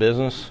start your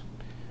business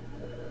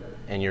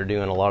and you're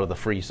doing a lot of the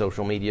free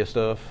social media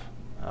stuff,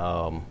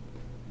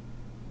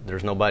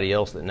 there's nobody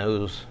else that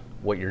knows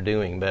what you're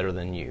doing better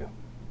than you.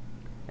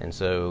 And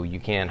so you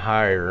can't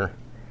hire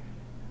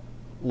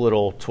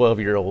little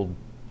 12-year-old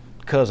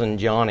cousin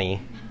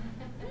Johnny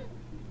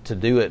to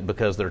do it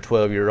because they're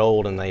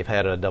 12-year-old and they've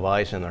had a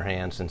device in their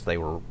hand since they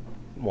were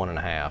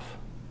 1.5.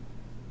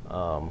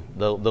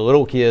 The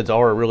little kids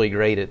are really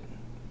great at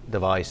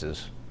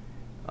devices,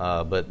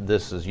 but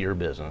this is your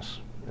business.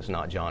 It's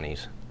not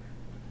Johnny's.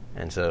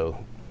 And so,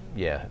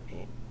 yeah,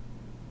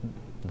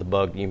 the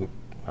buck, you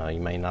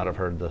may not have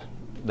heard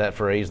that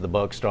phrase, the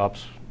buck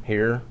stops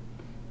here,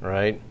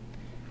 right?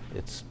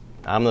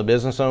 I'm the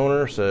business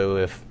owner, so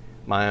if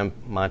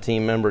my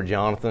team member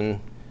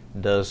Jonathan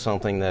does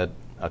something that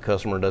a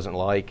customer doesn't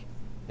like,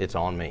 it's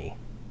on me.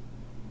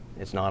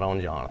 It's not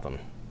on Jonathan.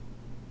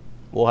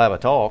 We'll have a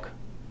talk,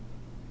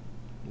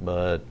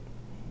 but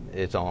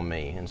it's on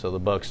me. And so the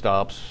buck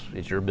stops.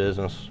 It's your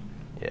business.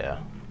 Yeah.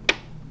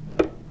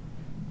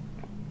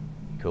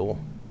 Cool.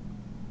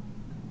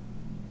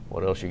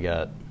 What else you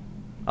got?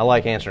 I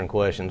like answering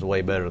questions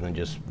way better than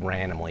just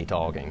randomly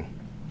talking.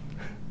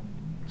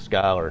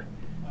 Skylar.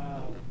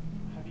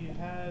 Have you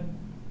had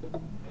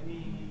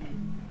any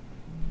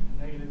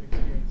negative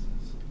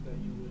experiences that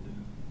you would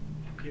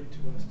give to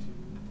us to,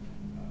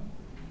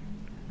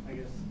 I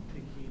guess,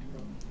 take heed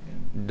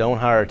from? Don't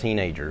hire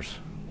teenagers.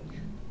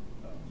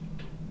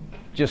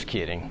 Just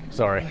kidding.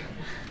 Sorry.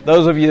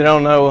 Those of you that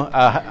don't know,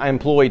 I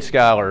employed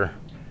Skylar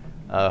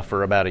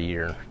for about a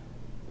year.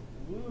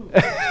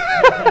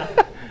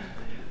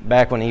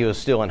 Back when he was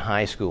still in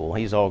high school.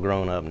 He's all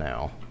grown up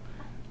now.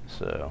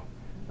 So,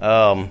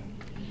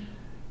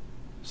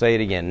 say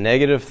it again.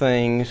 Negative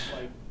things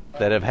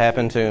that have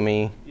happened to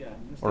me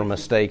or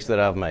mistakes that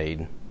I've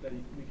made. That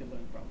we can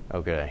learn from.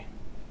 Okay.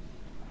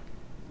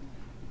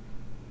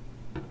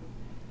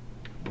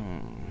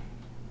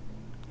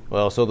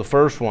 Well, so the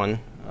first one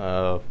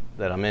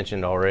that I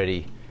mentioned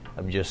already,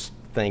 of just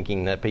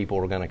thinking that people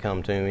were going to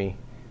come to me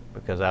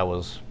because I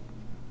was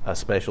a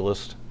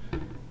specialist.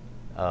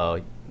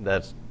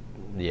 That's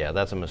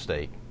a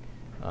mistake.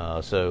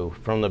 So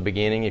from the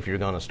beginning, if you're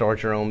going to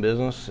start your own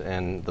business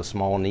and the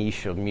small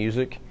niche of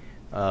music,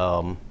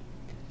 well,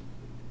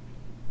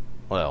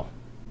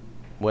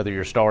 whether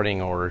you're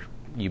starting or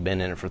you've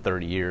been in it for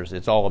 30 years,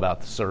 it's all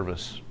about the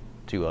service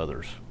to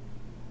others.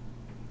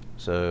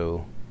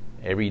 So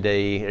every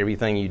day,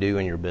 everything you do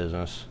in your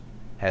business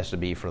has to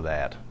be for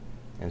that.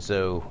 And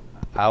so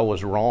I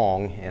was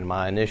wrong in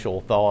my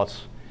initial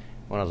thoughts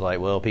when I was like,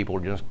 well, people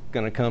are just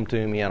going to come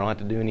to me. I don't have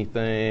to do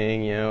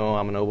anything. You know,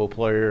 I'm an oboe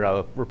player.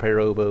 I repair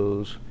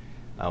oboes.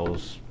 I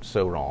was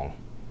so wrong.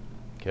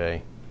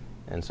 Okay.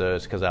 And so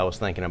it's because I was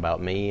thinking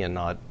about me and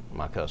not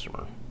my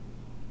customer,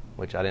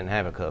 which I didn't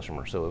have a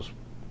customer. So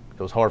it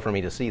was hard for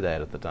me to see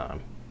that at the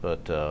time.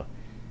 But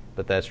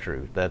that's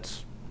true.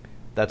 That's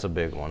a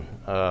big one.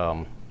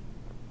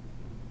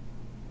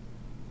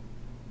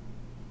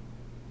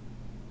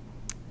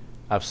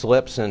 I've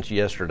slept since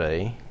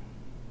yesterday,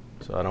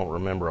 so I don't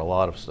remember a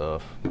lot of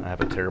stuff. I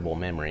have a terrible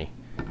memory.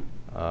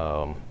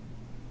 I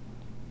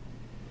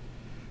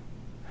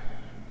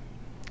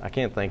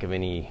can't think of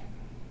any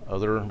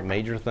other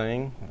major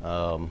thing.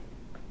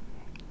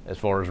 As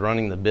far as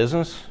running the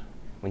business,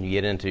 when you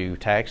get into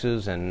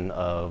taxes and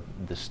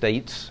the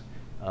state's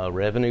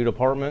revenue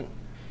department,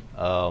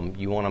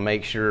 you want to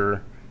make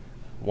sure,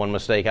 one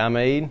mistake I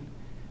made,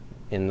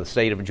 in the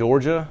state of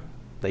Georgia,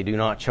 they do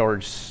not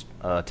charge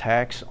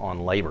tax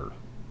on labor,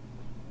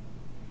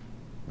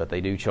 but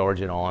they do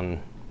charge it on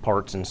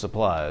parts and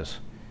supplies.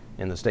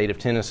 In the state of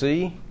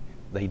Tennessee,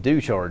 they do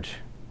charge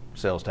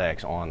sales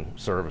tax on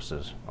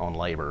services, on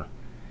labor.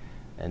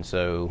 And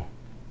so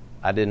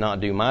I did not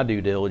do my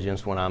due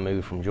diligence when I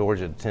moved from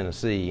Georgia to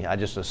Tennessee. I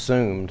just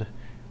assumed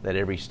that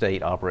every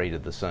state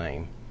operated the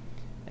same.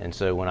 And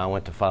so when I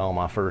went to file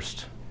my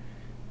first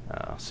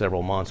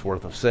several months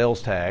worth of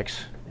sales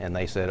tax, and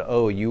they said,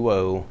 oh, you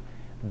owe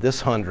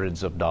this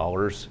hundreds of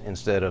dollars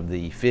instead of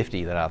the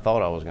 50 that I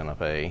thought I was going to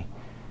pay,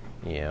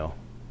 you know.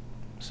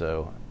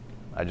 So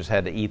I just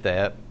had to eat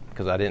that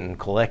because I didn't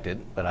collect it,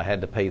 but I had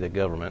to pay the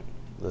government,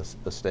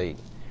 the state.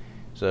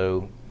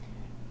 So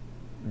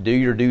do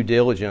your due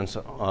diligence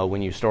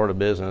when you start a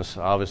business,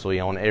 obviously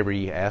on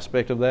every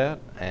aspect of that,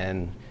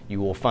 and you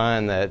will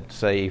find that,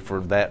 say for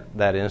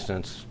that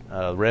instance,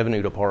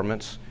 revenue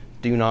departments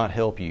do not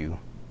help you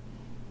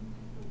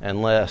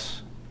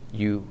unless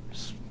you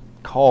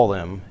call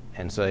them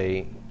and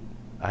say,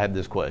 I have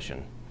this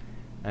question.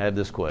 I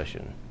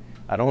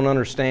don't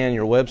understand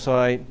your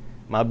website.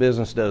 My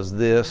business does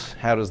this.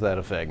 How does that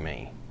affect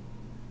me?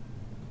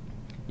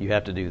 You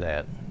have to do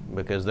that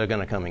because they're going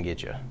to come and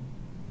get you,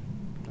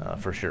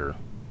 for sure.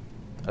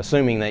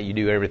 Assuming that you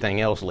do everything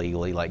else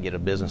legally, like get a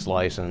business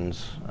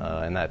license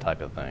and that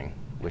type of thing,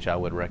 which I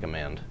would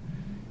recommend.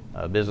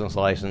 A business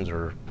license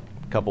or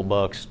a couple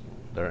bucks,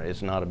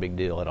 it's not a big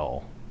deal at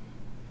all.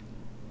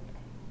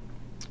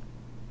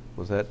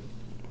 Was that?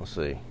 Let's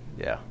see.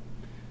 Yeah.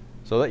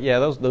 So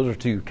those are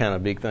two kind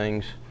of big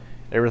things.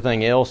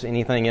 Everything else,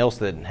 anything else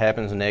that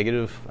happens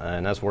negative,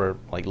 and that's where,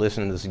 like,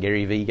 listening to this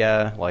Gary Vee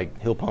guy, like,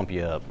 he'll pump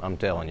you up, I'm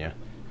telling you,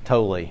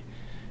 totally.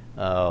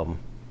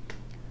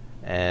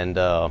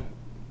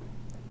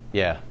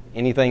 Yeah,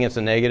 anything that's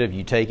a negative,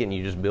 you take it and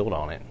you just build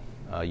on it.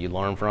 You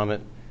learn from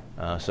it.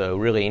 So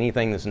really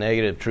anything that's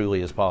negative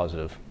truly is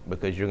positive,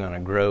 because you're going to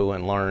grow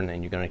and learn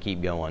and you're going to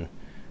keep going.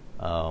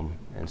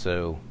 And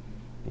so,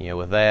 you know,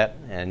 with that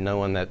and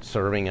knowing that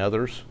serving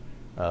others,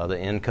 the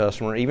end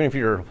customer, even if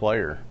you're a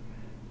player,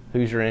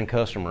 who's your end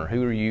customer?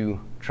 Who are you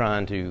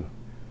trying to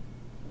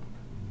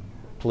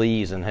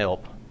please and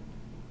help,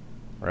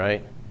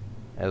 right?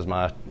 As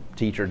my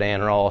teacher,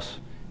 Dan Ross,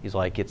 he's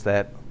like, it's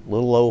that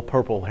little old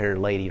purple-haired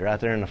lady right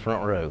there in the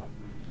front row,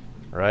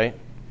 right?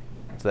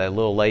 It's that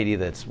little lady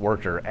that's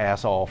worked her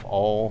ass off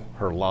all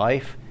her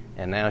life,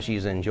 and now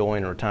she's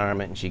enjoying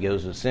retirement, and she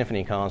goes to a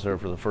symphony concert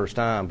for the first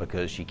time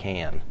because she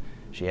can.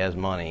 She has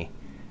money,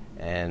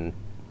 and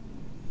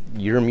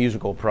your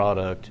musical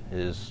product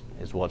is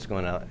what's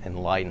going to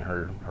enlighten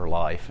her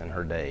life and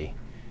her day.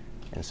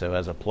 And so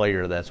as a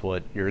player, that's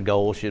what your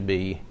goal should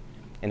be.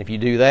 And if you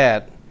do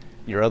that,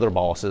 your other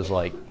bosses,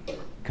 like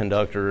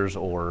conductors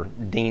or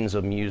deans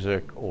of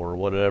music or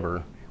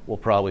whatever, will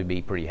probably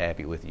be pretty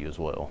happy with you as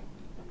well.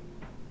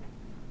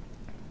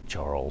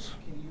 Charles.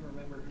 Can you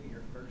remember who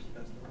your first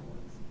customer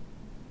was?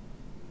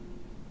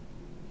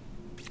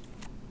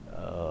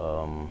 I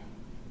know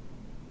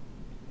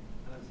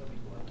some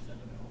people have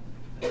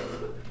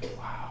sentimental.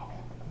 Wow.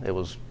 It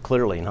was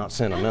clearly not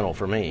sentimental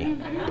for me.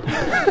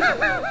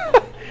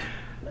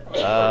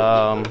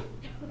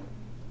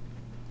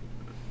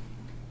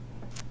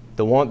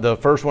 The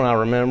first one I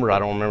remember, I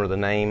don't remember the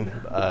name.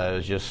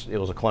 It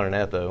was a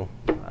clarinet though.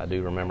 I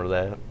do remember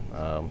that.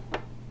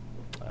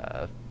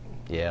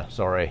 Yeah,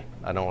 sorry,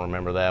 I don't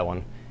remember that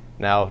one.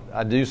 Now,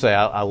 I do say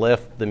I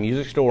left the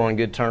music store on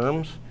good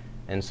terms,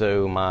 and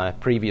so my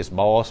previous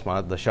boss,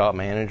 the shop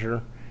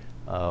manager,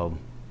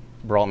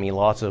 brought me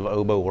lots of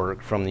oboe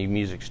work from the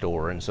music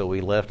store, and so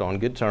we left on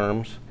good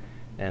terms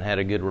and had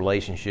a good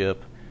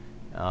relationship.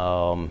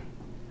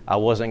 I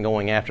wasn't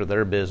going after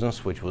their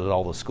business, which was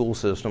all the school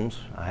systems.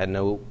 I had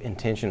no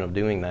intention of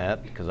doing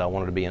that because I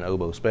wanted to be an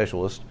oboe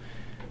specialist.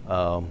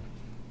 And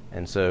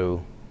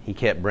so he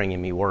kept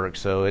bringing me work.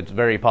 So it's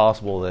very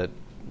possible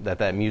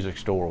that music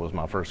store was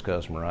my first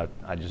customer.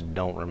 I just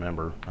don't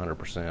remember 100%. Well, I have one more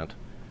question.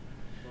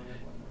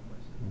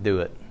 Do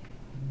it.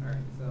 All right,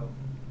 so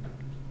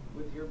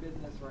with your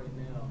business right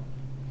now,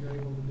 you're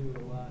able to do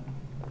a lot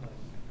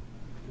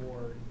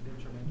more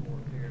detrimental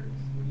repairs.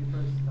 When you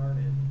first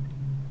started,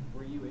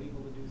 were you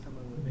able to do some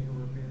of the bigger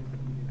repairs that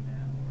you do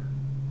now, or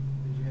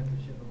did you have to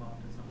ship them off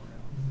to somewhere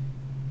else?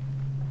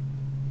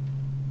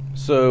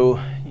 So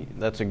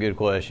that's a good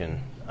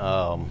question.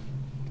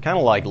 Kind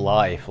of like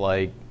life.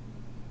 Like,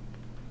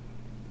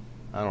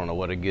 I don't know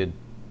what a good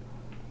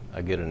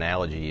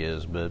analogy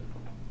is, but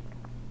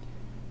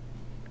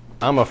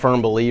I'm a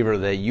firm believer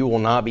that you will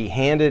not be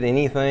handed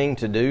anything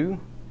to do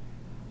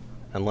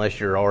unless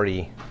you're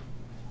already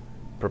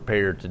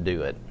prepared to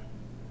do it.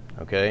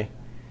 Okay?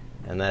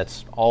 And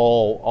that's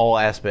all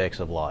aspects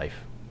of life.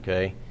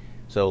 Okay?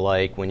 So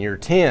like when you're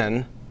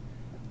 10,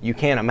 you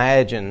can't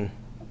imagine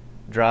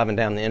driving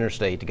down the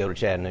interstate to go to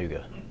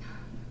Chattanooga.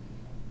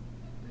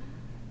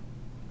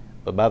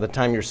 But by the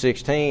time you're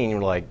 16,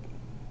 you're like,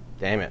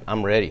 damn it,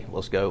 I'm ready.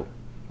 Let's go.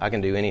 I can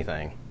do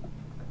anything.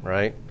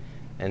 Right?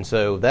 And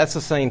so that's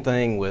the same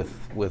thing with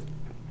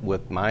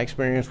my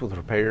experience with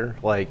repair.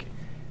 Like,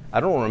 I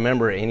don't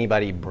remember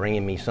anybody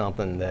bringing me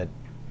something that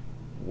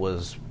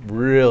was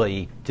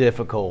really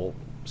difficult,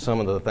 some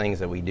of the things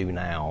that we do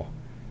now.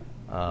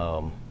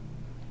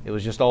 It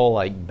was just all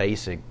like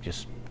basic,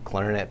 just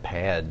clarinet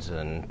pads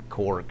and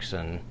corks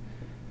and,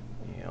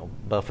 you know,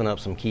 buffing up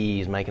some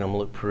keys, making them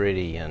look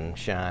pretty and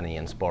shiny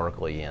and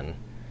sparkly. And,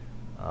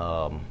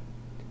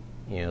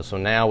 you know, so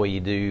now we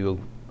do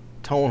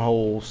tone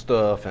hole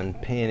stuff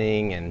and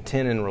pinning and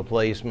tenon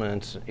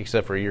replacements,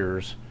 except for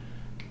yours.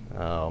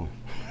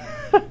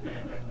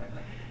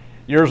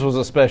 Yours was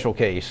a special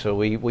case, so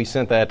we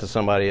sent that to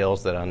somebody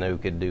else that I knew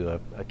could do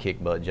a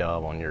kick butt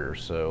job on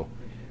yours. So,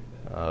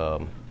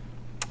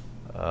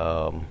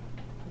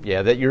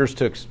 yeah, that yours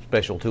took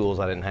special tools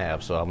I didn't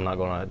have, so I'm not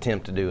going to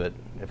attempt to do it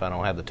if I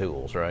don't have the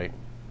tools, right?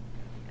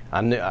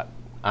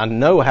 I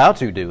know how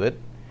to do it,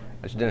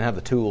 I just didn't have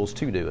the tools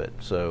to do it,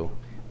 so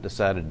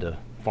decided to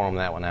farm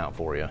that one out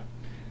for you.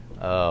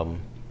 But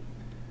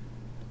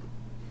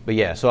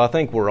yeah, so I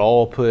think we're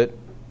all put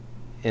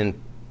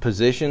in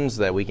positions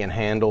that we can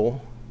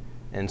handle,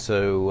 and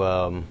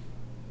so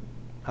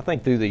I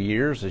think through the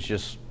years, it's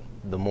just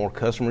the more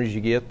customers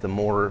you get, the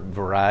more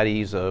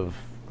varieties of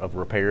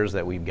repairs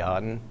that we've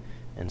gotten,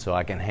 and so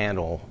I can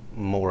handle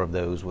more of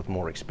those with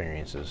more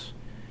experiences.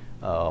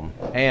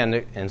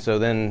 And so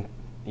then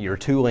your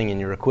tooling and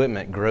your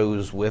equipment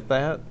grows with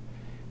that.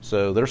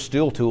 So there's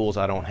still tools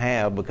I don't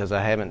have because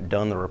I haven't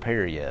done the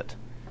repair yet.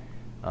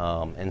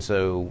 And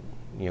so,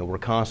 you know, we're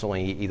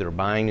constantly either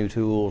buying new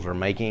tools or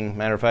making.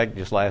 Matter of fact,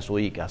 just last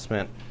week I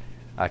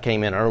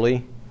came in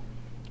early,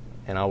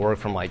 and I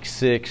worked from like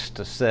 6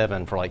 to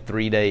 7 for like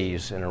 3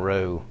 days in a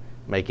row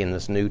making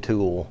this new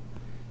tool.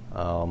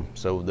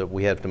 So that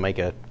we have to make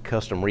a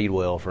custom reed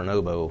well for an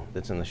oboe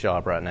that's in the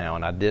shop right now,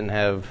 and I didn't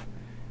have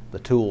the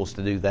tools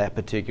to do that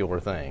particular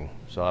thing.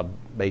 So I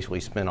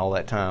basically spent all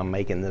that time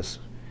making this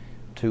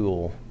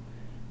tool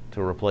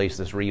to replace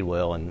this reed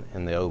well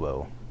in the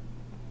oboe.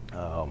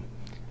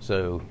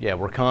 So yeah,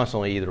 we're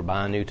constantly either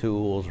buying new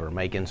tools or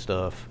making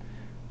stuff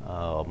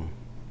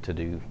to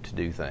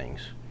do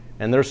things.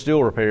 And there's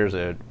still repairs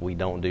that we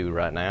don't do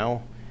right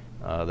now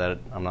that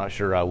I'm not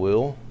sure I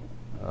will.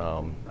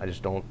 I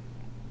just don't.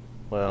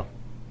 Well,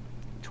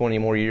 20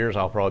 more years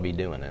I'll probably be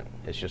doing it.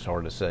 It's just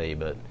hard to say,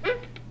 but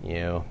you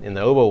know, in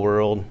the oboe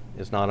world,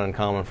 it's not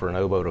uncommon for an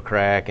oboe to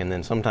crack, and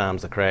then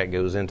sometimes the crack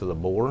goes into the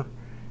bore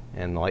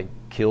and like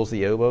kills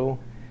the oboe.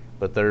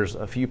 But there's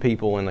a few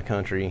people in the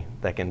country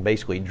that can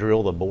basically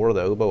drill the bore of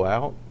the oboe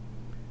out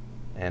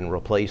and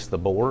replace the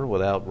bore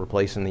without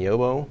replacing the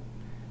oboe,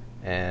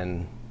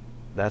 and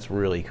that's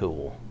really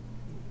cool.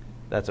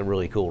 That's a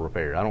really cool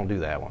repair. I don't do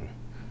that one.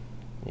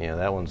 You know,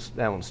 that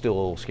one's still a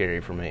little scary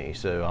for me,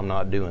 so I'm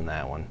not doing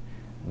that one.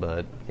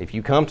 But if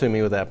you come to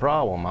me with that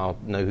problem, I'll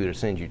know who to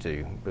send you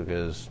to,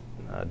 because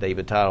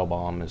David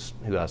Teitelbaum is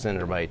who I send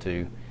everybody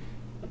to.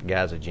 The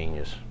guy's a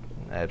genius,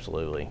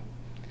 absolutely.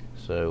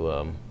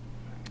 So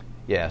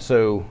yeah,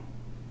 so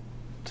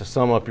to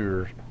sum up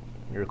your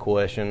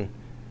question,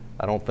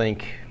 I don't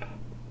think,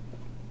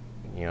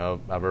 you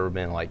know, I've ever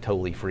been like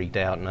totally freaked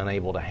out and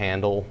unable to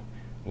handle,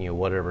 you know,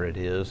 whatever it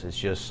is. It's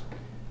just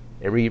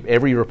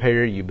every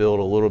repair you build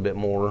a little bit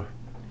more,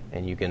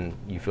 and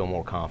you feel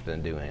more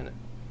confident doing it.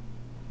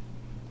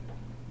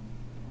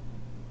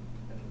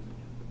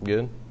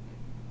 Good.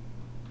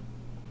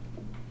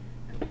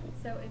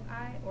 So if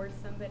I or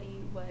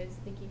somebody was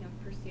thinking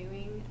of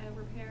pursuing a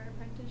repair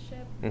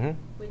apprenticeship,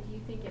 would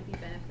you think it'd be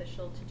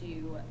beneficial to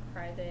do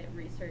private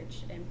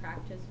research and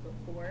practice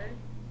before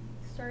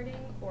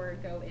starting, or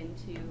go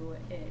into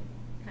it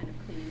kind of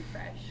clean and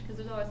fresh? Because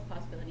there's always a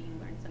possibility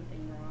you learn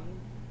something wrong,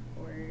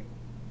 or,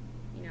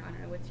 you know, I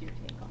don't know, what's your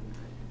take on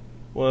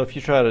that? Well, if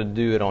you try to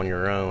do it on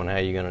your own, how are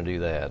you going to do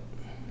that?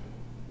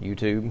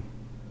 YouTube?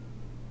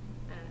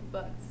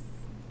 Books.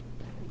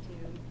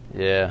 YouTube.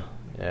 Yeah,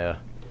 yeah.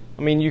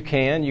 I mean, you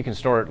can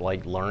start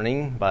like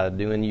learning by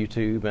doing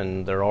YouTube,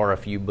 and there are a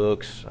few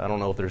books. I don't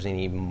know if there's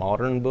any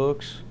modern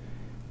books.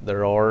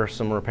 There are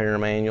some repair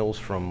manuals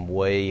from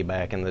way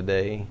back in the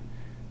day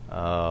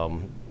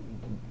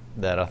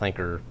that I think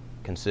are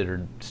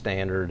considered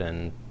standard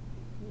and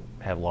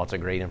have lots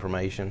of great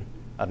information.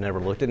 I've never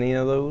looked at any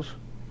of those,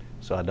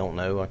 so I don't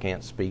know. I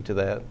can't speak to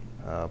that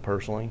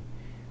personally.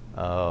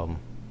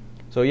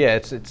 So yeah,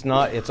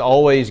 it's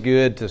always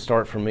good to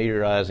start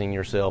familiarizing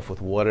yourself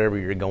with whatever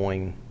you're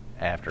going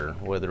after,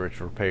 whether it's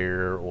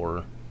repair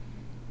or,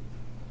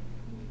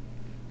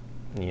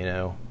 you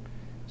know.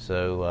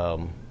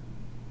 So,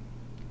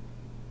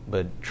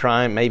 but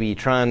maybe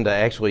trying to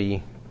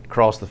actually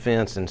cross the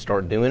fence and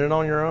start doing it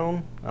on your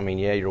own. I mean,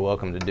 yeah, you're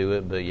welcome to do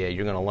it, but yeah,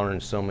 you're going to learn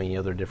so many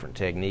other different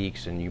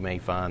techniques, and you may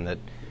find that,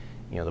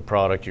 you know, the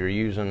product you're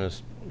using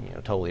is, you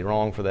know, totally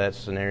wrong for that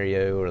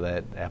scenario or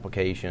that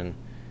application.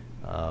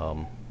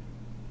 But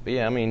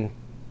yeah, I mean,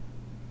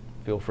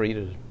 feel free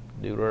to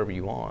do whatever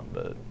you want,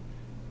 but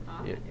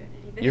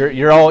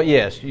you're all,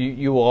 yes,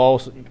 you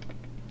will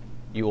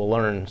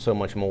learn so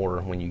much more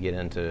when you get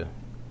into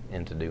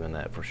doing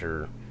that, for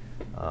sure.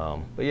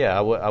 But yeah,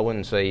 I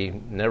wouldn't say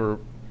never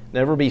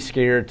be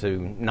scared to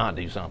not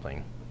do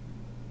something.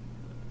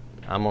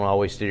 I'm gonna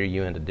always steer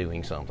you into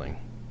doing something.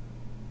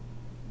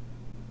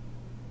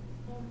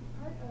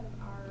 Part of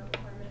our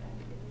requirement as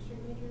industry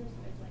majors is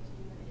like to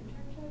do an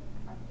internship.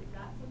 Is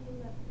that something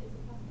that is a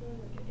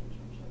possibility, like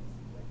internships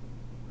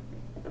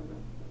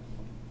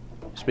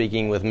with?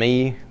 Speaking with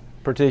me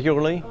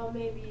particularly? Well,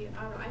 maybe.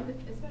 I'm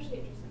especially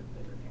interested in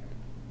food repair,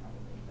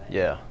 probably. But,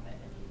 yeah.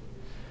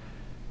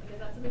 Is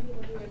that something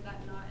people do, or is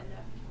that not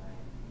enough time?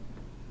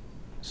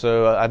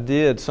 So I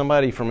did.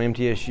 Somebody from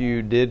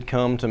MTSU did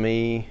come to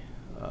me.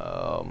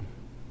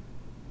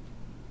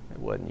 It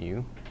wasn't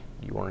you.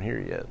 You weren't here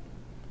yet.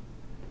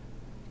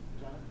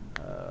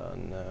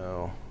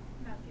 No.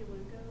 Matthew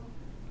Lugo.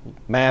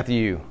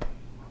 Matthew.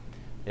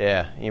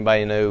 Yeah.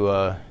 Anybody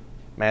know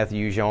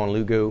Matthew Jean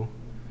Lugo?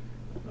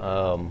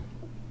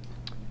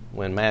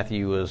 When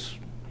Matthew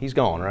he's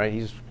gone, right?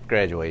 He's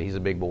graduated. He's a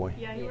big boy.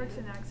 Yeah, he works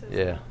in Access.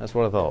 Yeah, that's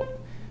what I thought.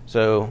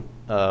 So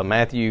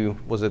Matthew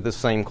was at this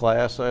same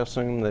class, I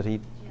assume, that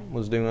he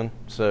was doing.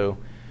 So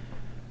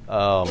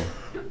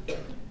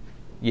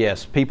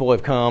yes, people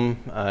have come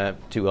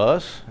to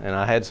us, and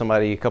I had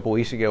somebody a couple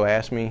weeks ago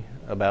ask me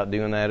about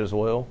doing that as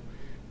well.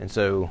 And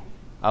so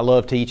I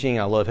love teaching.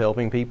 I love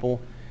helping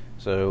people.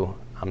 So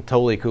I'm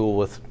totally cool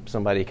with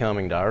somebody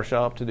coming to our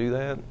shop to do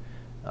that.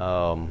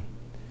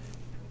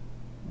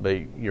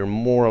 But you're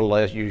more or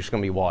less, you're just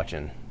going to be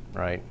watching,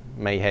 right?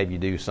 May have you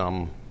do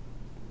some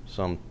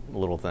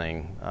little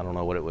thing. I don't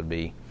know what it would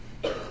be.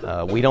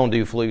 We don't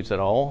do flutes at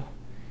all,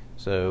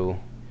 so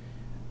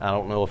I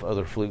don't know if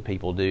other flute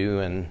people do.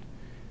 And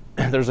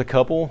there's a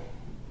couple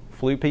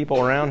flute people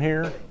around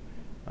here.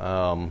 I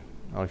don't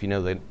know if you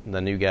know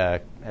the new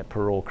guy at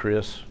Pearl,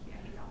 Chris.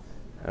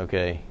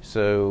 Okay,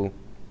 so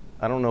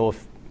I don't know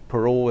if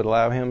Pearl would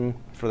allow him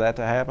for that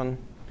to happen,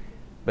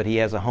 but he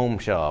has a home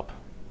shop,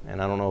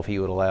 and I don't know if he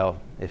would allow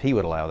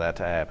that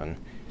to happen.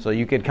 So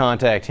you could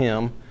contact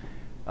him.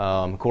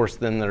 Of course,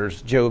 then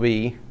there's Joe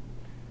B,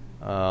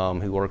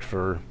 who works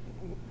for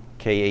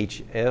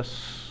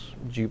KHS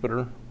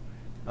Jupiter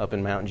up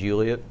in Mount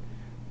Juliet,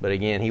 but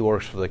again, he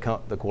works for the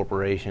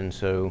corporation.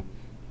 So,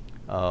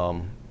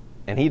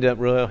 and he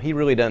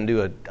really doesn't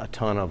do a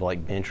ton of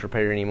like bench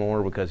repair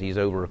anymore because he's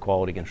over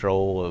quality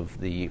control of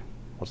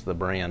what's the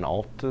brand,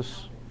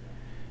 Altus.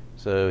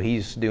 So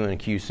he's doing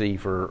QC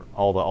for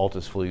all the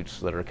Altus flutes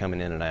that are coming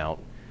in and out.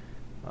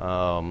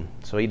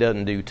 So he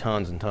doesn't do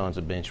tons and tons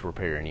of bench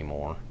repair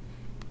anymore,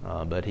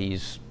 but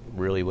he's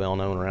really well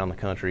known around the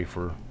country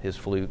for his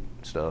flute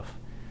stuff.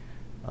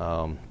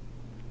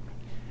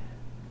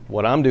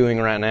 What I'm doing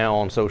right now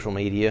on social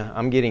media,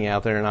 I'm getting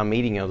out there and I'm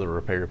meeting other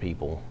repair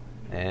people.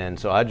 And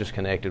so I just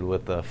connected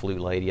with a flute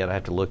lady. I'd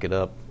have to look it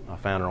up. I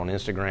found her on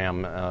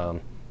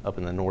Instagram up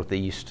in the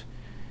Northeast.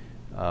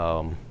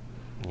 And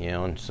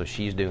so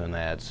she's doing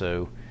that.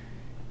 So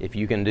if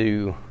you want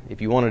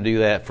to do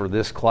that for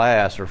this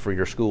class or for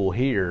your school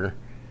here,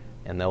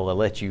 and they'll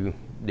let you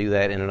do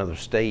that in another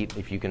state,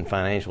 if you can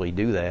financially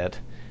do that,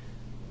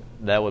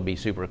 that would be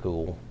super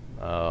cool.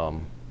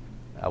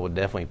 I would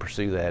definitely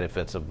pursue that if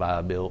it's a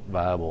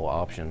viable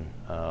option.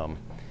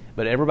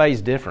 But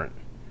everybody's different.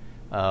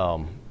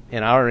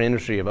 In our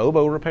industry of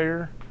oboe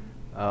repair,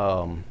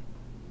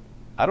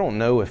 I don't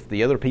know if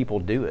the other people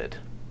do it,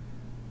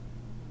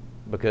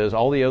 because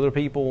all the other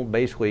people,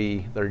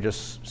 basically, they're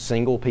just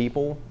single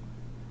people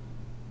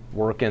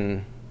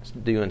working,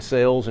 doing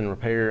sales and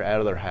repair out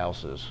of their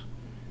houses.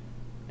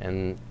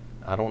 And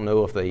I don't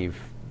know if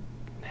they've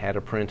had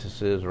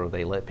apprentices or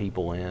they let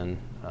people in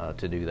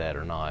to do that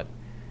or not.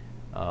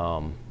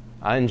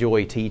 I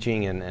enjoy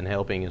teaching and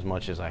helping as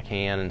much as I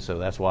can, and so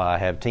that's why I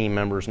have team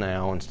members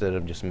now instead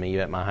of just me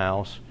at my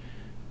house.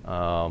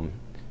 And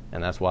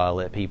that's why I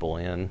let people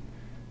in.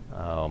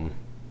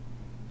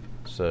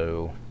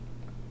 So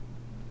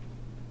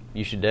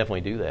you should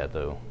definitely do that,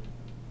 though.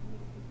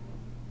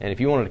 And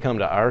if you wanted to come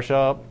to our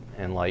shop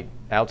and like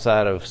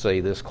outside of, say,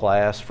 this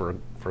class for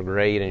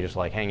grade and just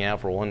like hang out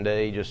for one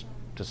day just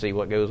to see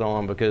what goes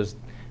on, because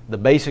the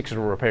basics of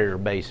repair are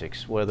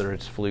basics, whether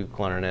it's flute,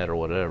 clarinet, or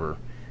whatever.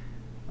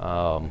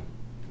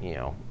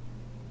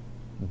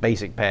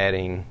 Basic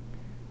padding.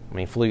 I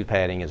mean, flute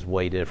padding is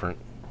way different,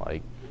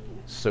 like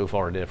so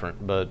far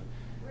different. But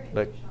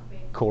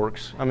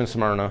corks. I'm in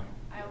Smyrna.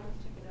 I almost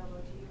took an elbow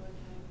to you one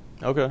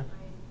time. Okay. I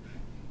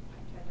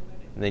tried to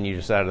move it. And then you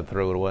decided to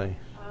throw it away.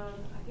 I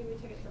think we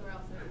took it somewhere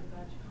else and it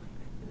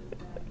was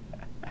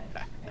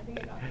bad. I think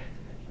it got fixed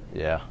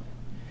Yeah.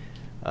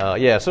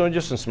 eventually. So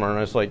just in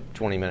Smyrna, it's like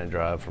 20-minute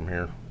drive from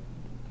here.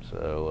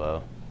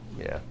 So,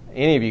 yeah.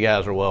 Any of you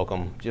guys are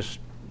welcome. Just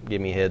give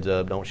me a heads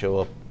up. Don't show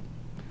up.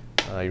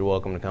 You're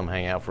welcome to come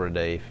hang out for a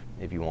day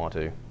if you want to.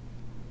 Kind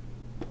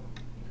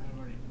of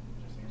already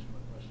just answered my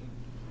question,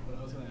 but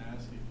I was going to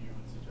ask if you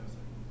would suggest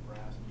like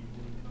brass people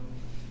to come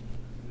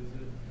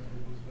visit or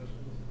do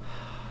specials.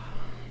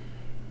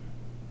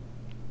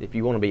 If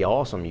you want to be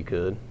awesome, you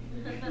could.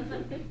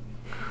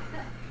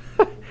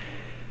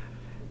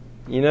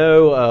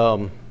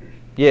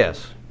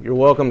 Yes, you're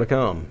welcome to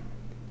come.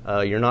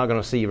 You're not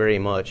going to see very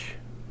much.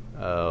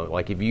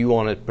 Like if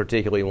you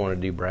particularly want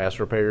to do brass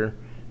repair,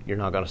 you're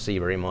not going to see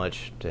very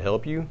much to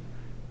help you.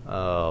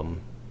 I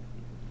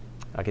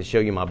could show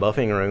you my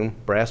buffing room.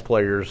 Brass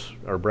players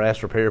or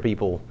brass repair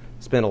people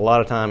spend a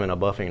lot of time in a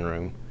buffing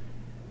room,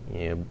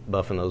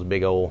 buffing those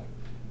big old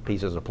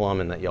pieces of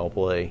plumbing that y'all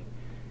play.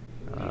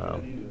 Do you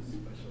need to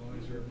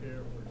specialize your repair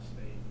or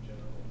stay in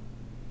general?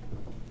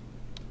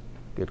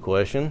 Good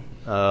question.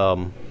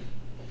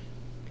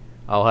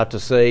 I'll have to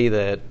say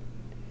that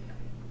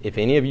if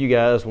any of you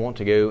guys want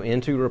to go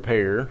into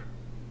repair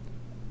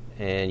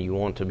and you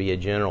want to be a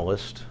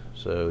generalist,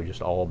 so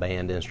just all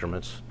band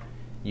instruments,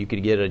 you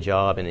could get a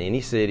job in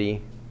any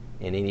city,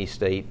 in any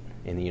state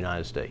in the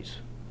United States.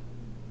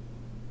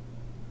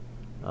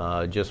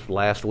 Just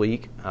last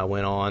week, I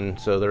went on,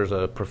 so there's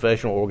a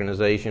professional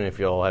organization, if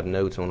y'all have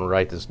notes, I'm going to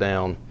write this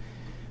down.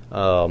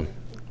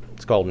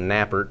 It's called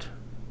NAPIRT,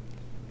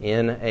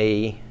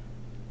 NAPBIRT,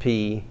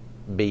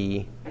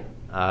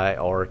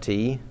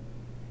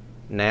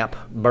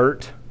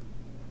 NAPBIRT.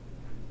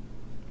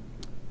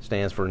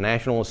 Stands for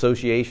National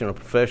Association of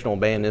Professional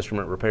Band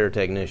Instrument Repair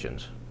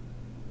Technicians.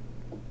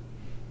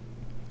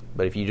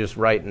 But if you just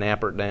write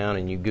NAPIRT down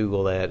and you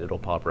Google that, it'll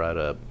pop right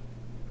up.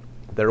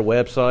 Their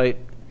website,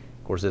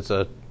 of course, it's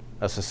a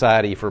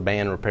society for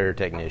band repair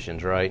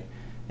technicians, right?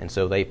 And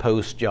so they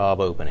post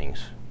job openings.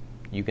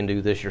 You can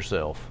do this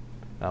yourself.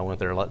 I went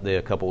there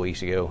a couple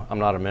weeks ago. I'm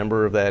not a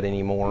member of that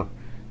anymore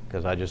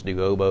because I just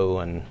do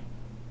oboe,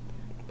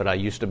 but I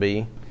used to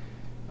be.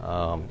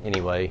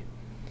 Anyway,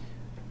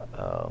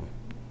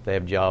 they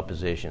have job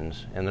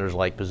positions, and there's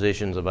like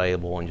positions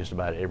available in just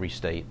about every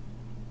state.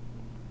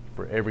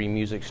 for every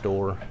music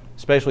store,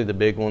 especially the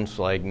big ones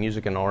like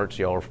Music and Arts.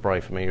 Y'all are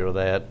probably familiar with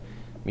that.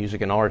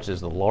 Music and Arts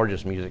is the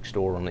largest music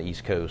store on the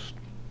East Coast.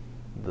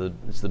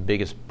 It's the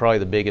biggest, probably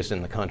the biggest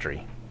in the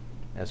country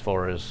as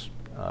far as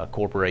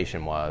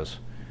corporation-wise.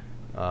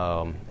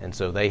 And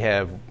so they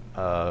have,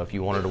 if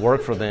you wanted to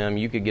work for them,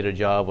 you could get a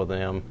job with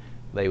them.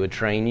 They would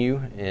train you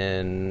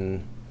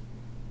in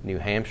New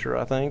Hampshire,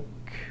 I think,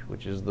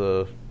 which is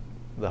the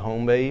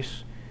home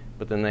base.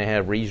 But then they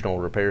have regional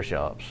repair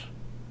shops.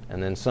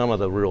 And then some of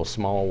the real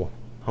small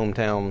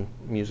hometown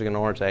Music and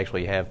Arts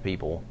actually have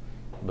people.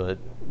 But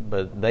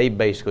they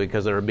basically,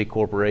 because they're a big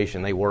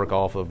corporation, they work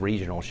off of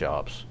regional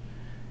shops.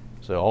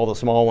 So all the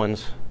small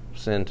ones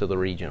send to the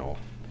regional.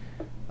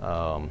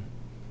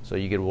 So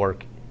you could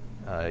work,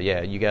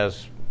 yeah, you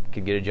guys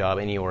could get a job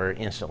anywhere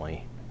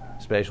instantly,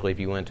 especially if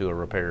you went to a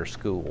repair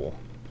school.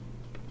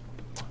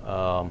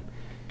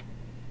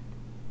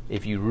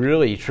 If you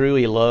really,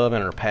 truly love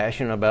and are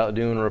passionate about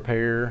doing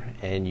repair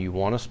and you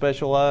want to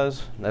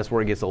specialize, that's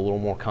where it gets a little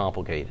more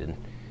complicated.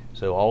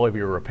 So all of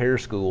your repair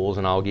schools,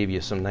 and I'll give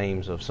you some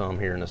names of some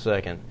here in a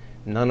second,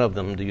 none of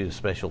them do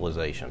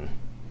specialization.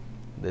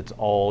 It's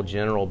all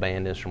general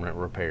band instrument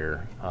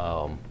repair,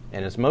 and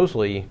it's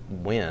mostly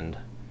wind.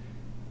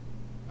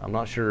 I'm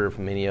not sure if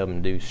many of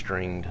them do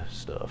stringed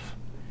stuff.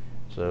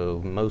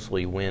 So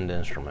mostly wind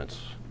instruments.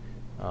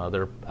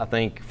 I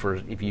think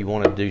if you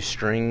want to do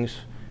strings,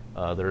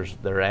 there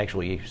are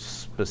actually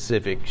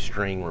specific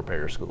string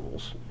repair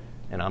schools,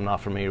 and I'm not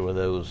familiar with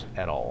those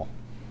at all.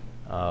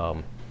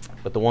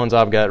 But the ones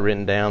I've got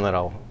written down that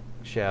I'll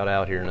shout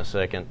out here in a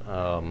second,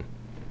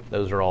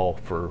 those are all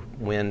for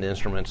wind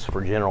instruments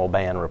for general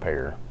band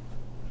repair.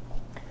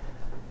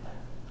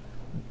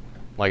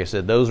 Like I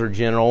said, those are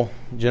general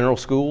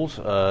schools,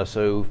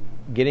 so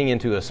getting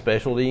into a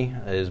specialty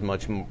is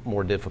much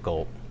more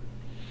difficult.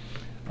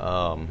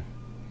 The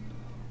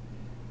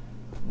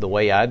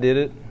way I did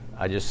it,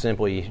 I just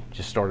simply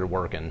started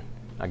working.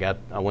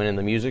 I went in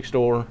the music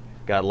store,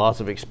 got lots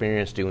of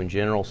experience doing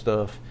general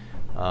stuff.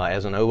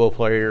 As an oboe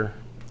player,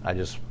 I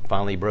just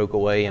finally broke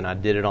away and I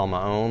did it on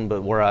my own.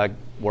 But where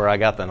I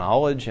got the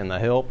knowledge and the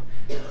help,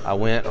 I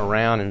went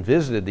around and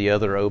visited the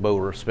other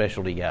oboe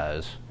specialty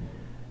guys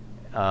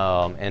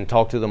and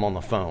talked to them on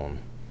the phone.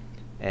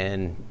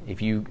 And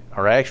if you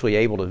are actually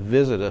able to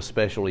visit a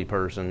specialty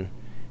person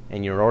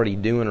and you're already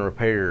doing a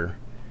repair,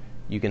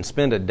 you can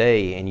spend a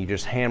day and you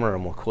just hammer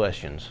them with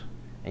questions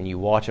and you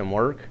watch them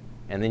work,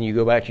 and then you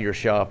go back to your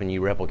shop and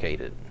you replicate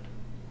it.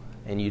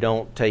 And you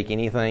don't take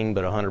anything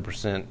but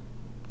 100%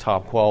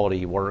 top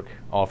quality work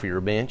off of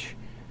your bench,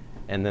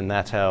 and then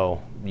that's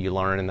how you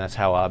learn, and that's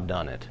how I've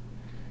done it.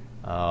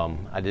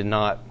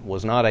 I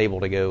was not able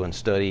to go and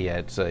study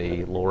at,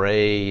 say,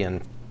 Loret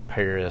and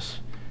Paris,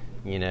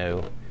 you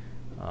know,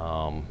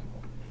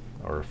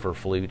 or for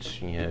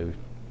flutes, you know,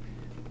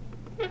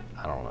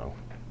 I don't know.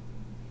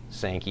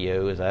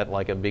 Sankyo, is that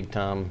like a big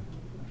time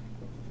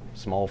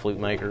small flute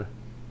maker?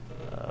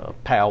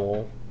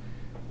 Powell.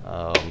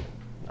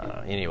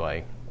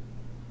 Anyway,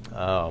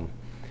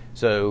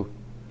 so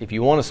if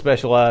you want to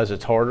specialize,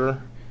 it's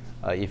harder.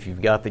 If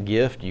you've got the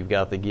gift, you've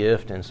got the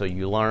gift, and so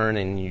you learn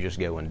and you just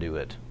go and do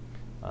it.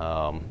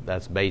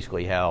 That's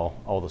basically how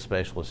all the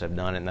specialists have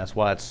done it, and that's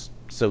why it's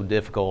so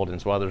difficult, and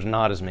it's why there's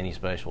not as many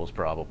specialists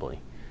probably.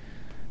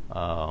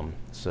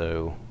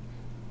 So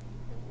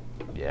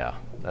yeah,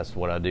 that's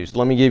what I do. So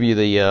let me give you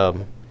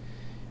the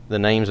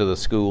names of the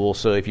schools.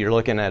 So if you're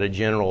looking at a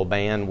general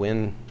band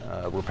wind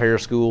repair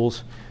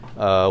schools,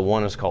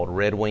 one is called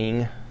Red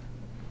Wing.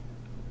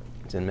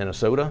 It's in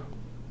Minnesota.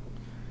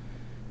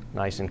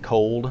 Nice and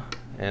cold.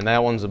 And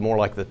that one's more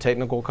like the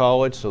technical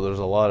college, so there's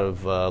a lot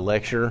of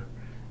lecture,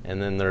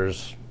 and then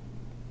there's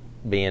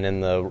being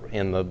in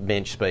the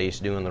bench space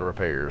doing the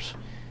repairs.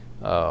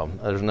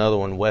 There's another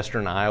one,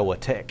 Western Iowa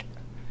Tech.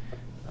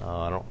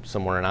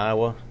 Somewhere in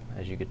Iowa,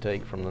 as you could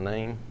take from the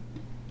name.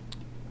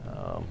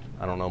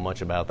 I don't know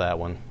much about that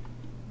one.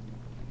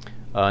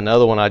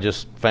 Another one I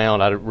just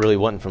found, I really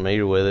wasn't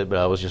familiar with it, but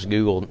I was just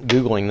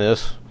Googling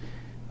this.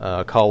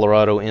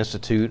 Colorado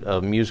Institute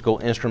of Musical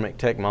Instrument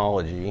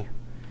Technology,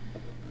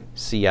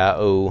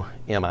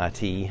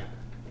 CIOMIT.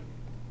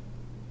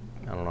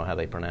 I don't know how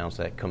they pronounce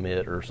that,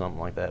 commit or something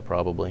like that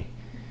probably.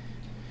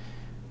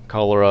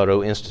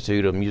 Colorado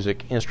Institute of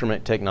Music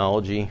Instrument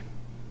Technology.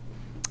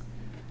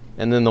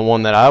 And then the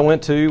one that I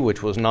went to,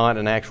 which was not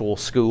an actual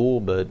school,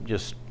 but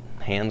just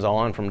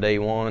hands-on from day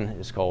one,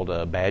 is called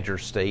Badger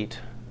State.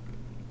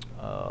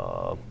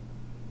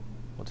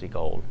 What's he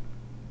called?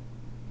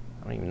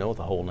 I don't even know what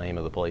the whole name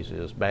of the place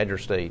is. Badger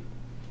State.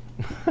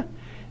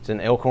 It's in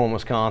Elkhorn,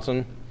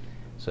 Wisconsin.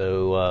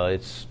 So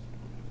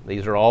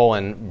these are all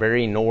in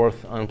very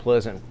north,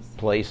 unpleasant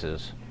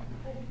places,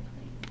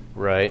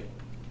 right?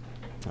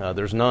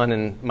 There's none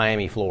in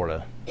Miami,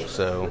 Florida,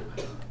 so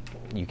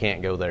you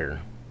can't go there.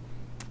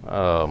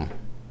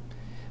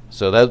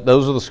 So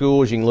those are the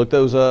schools. You can look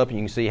those up. You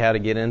can see how to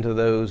get into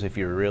those if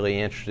you're really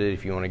interested,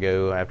 if you want to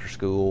go after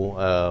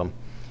school.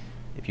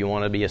 If you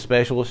want to be a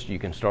specialist, you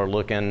can start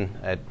looking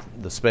at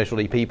the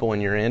specialty people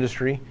in your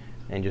industry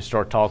and just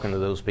start talking to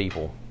those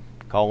people.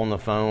 call on the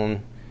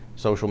phone,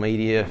 social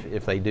media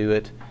if they do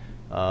it.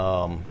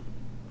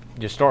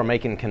 Just start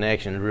making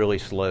connections really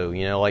slow.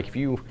 You know, like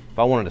if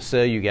I wanted to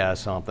sell you guys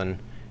something,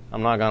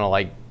 I'm not gonna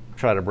like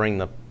try to bring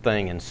the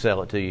thing and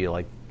sell it to you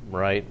like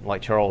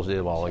Charles did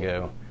a while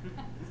ago,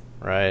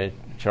 right?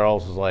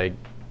 Charles was like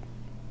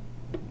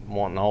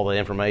wanting all the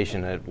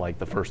information at like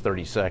the first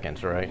 30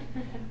 seconds, right?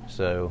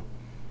 So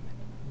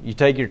you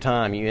take your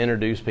time, you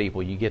introduce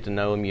people, you get to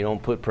know them, you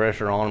don't put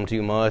pressure on them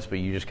too much, but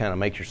you just kind of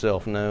make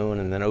yourself known,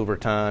 and then over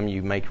time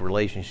you make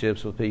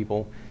relationships with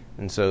people.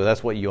 And so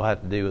that's what you'll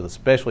have to do with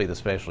especially the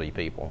specialty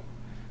people,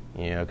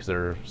 you know, because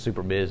they're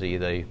super busy.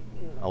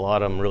 A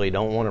lot of them really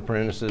don't want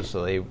apprentices,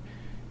 so you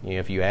know,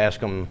 if you ask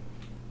them,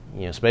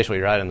 you know, especially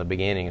right in the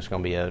beginning, it's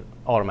going to be an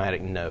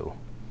automatic no.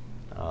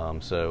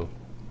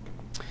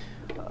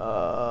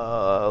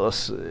 Let's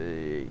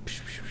see.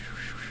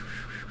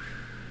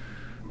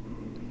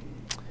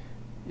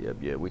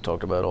 Yep, we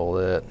talked about all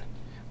that.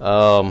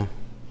 About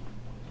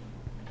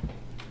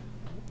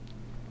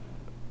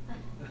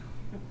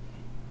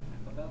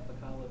the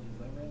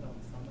colleges, I read on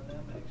some of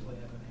them actually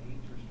have an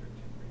age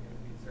restriction for you to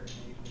be a certain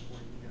age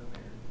before you go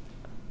there.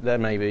 That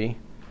may be.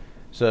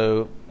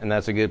 So, and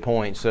that's a good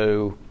point.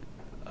 So,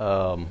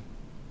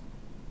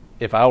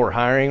 if I were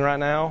hiring right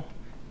now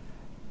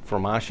for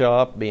my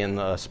shop, being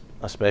a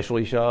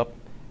specialty shop,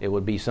 it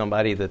would be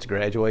somebody that's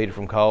graduated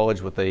from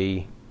college with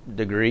a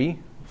degree,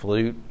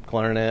 flute,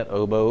 clarinet,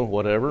 oboe,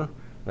 whatever.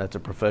 That's a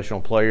professional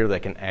player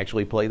that can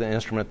actually play the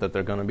instrument that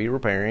they're going to be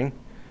repairing.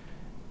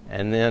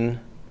 And then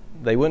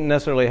they wouldn't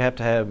necessarily have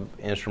to have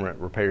instrument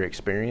repair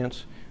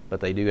experience, but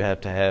they do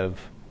have to have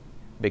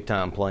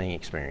big-time playing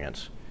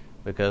experience,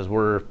 because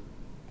we're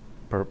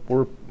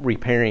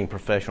repairing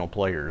professional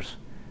players,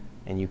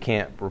 and you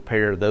can't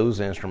repair those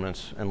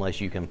instruments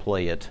unless you can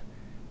play it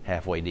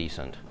halfway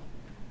decent.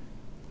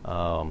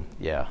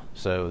 Yeah,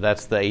 so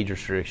that's the age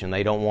restriction.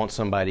 They don't want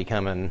somebody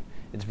coming.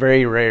 It's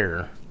very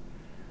rare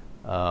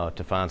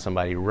to find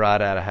somebody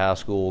right out of high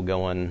school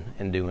going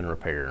and doing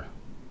repair.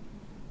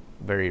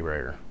 Very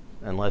rare,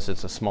 unless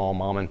it's a small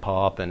mom and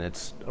pop and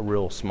it's a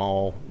real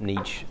small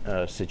niche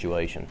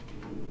situation.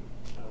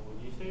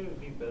 Would you say it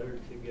would be better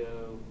to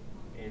go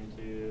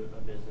into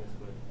a business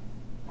with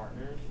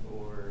partners,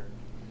 or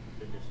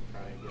to just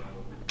try and go?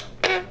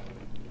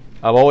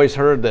 I've always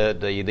heard that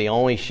the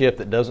only ship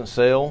that doesn't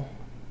sail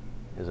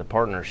is a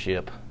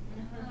partnership.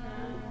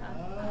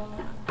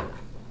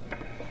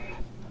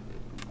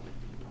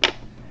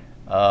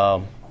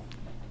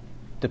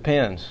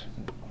 Depends.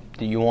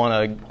 Do you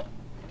want to,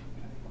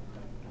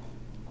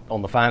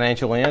 on the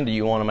financial end, do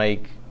you want to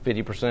make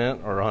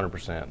 50% or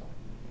 100%?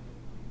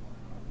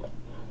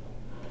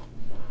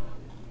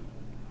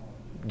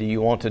 Do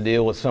you want to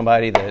deal with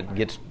somebody that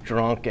gets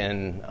drunk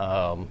and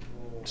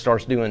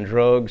starts doing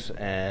drugs,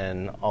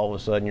 and all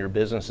of a sudden your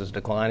business is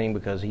declining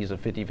because he's a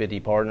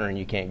 50-50 partner and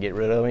you can't get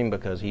rid of him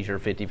because he's your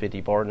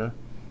 50-50 partner?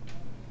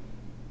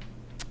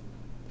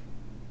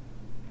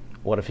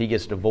 What if he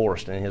gets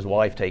divorced and his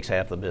wife takes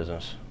half the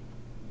business?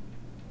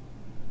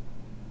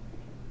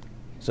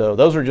 So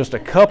those are just a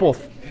couple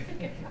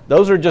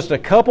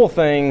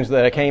things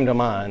that came to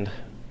mind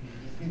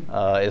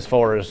as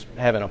far as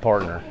having a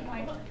partner.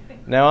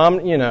 Now I'm,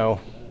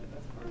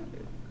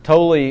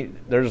 totally,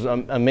 there's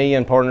a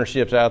million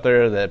partnerships out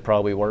there that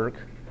probably work,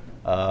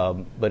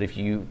 but if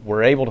you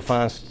were able to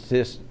find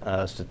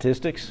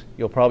statistics,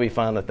 you'll probably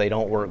find that they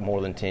don't work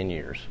more than 10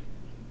 years.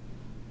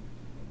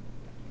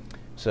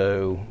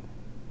 So,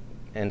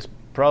 and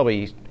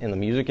probably in the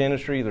music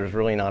industry, there's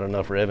really not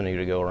enough revenue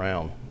to go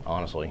around,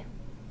 honestly.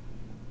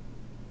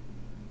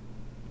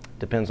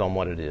 Depends on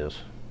what it is.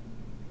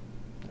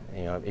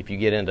 If you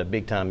get into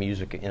big-time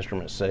music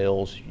instrument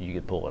sales, you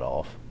could pull it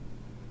off.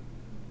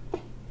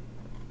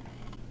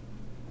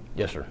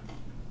 Yes, sir.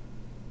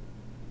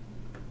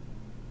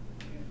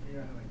 I can't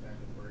figure out how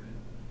exactly to word it,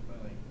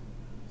 but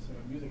so a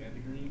music ed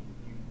degree,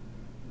 you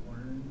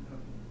learn how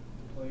to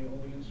play all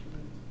the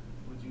instruments.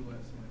 Would you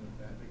let somebody with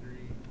that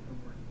degree come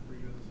work for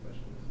you as a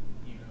specialist?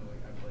 I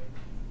play.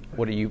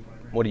 What do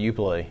you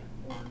play?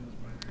 Organ is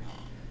primary.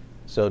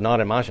 So not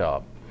in my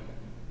shop.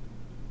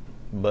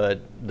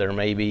 But there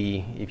may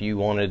be, if you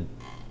wanted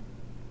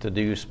to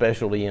do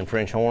specialty in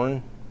French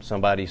horn,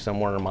 somebody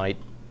somewhere might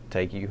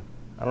take you.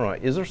 I don't know,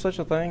 is there such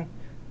a thing?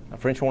 A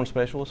French horn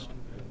specialist?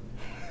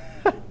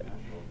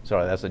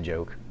 Sorry, that's a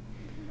joke.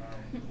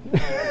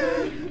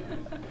 It's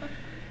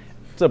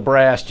a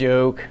brass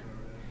joke.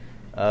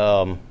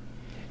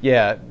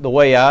 Yeah, the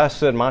way I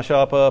set my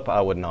shop up,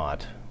 I would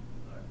not.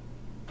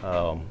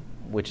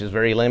 Which is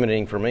very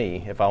limiting for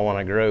me. If I want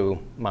to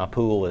grow, my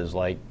pool is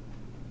like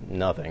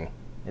nothing.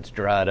 It's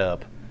dried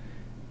up,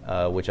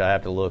 which I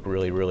have to look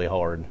really, really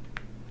hard.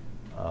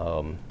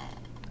 So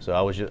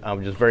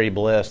I'm just very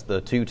blessed. The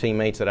two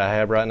teammates that I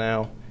have right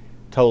now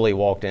totally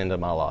walked into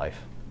my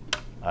life.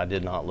 I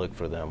did not look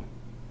for them.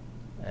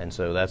 And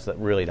so that's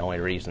really the only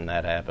reason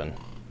that happened.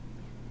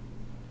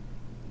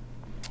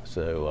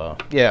 So,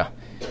 yeah.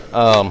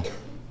 I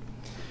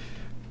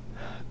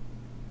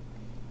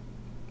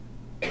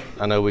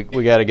know we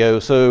got to go.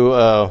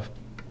 So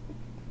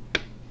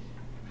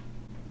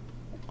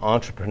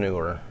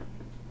entrepreneur.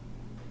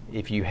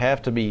 If you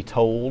have to be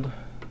told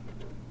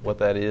what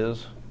that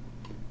is,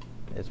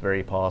 it's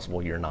very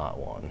possible you're not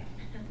one.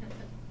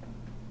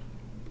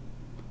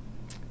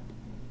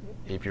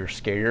 If you're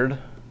scared,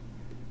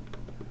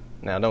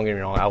 now don't get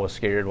me wrong, I was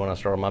scared when I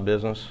started my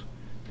business,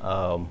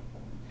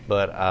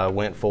 but I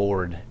went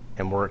forward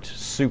and worked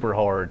super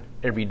hard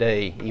every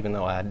day, even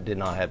though I did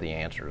not have the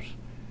answers.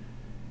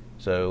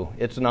 So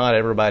it's not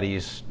everybody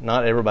is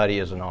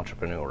an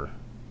entrepreneur.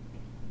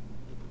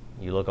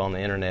 You look on the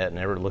internet and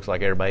it looks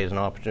like everybody is an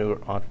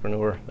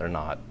entrepreneur. They're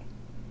not.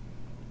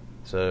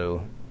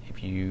 So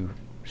if you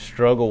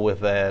struggle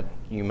with that,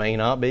 you may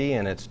not be,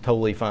 and it's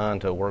totally fine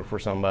to work for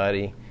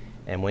somebody.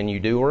 And when you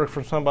do work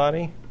for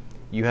somebody,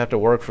 you have to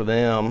work for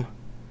them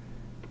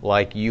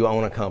like you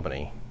own a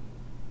company.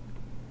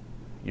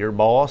 Your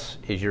boss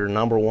is your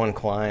number one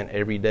client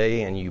every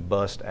day, and you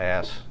bust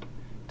ass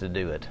to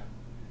do it.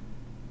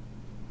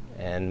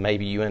 And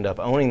maybe you end up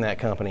owning that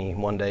company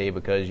one day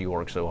because you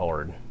work so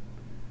hard.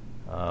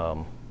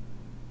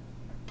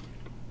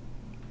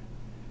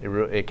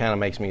 It kind of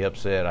makes me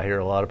upset. I hear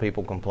a lot of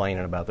people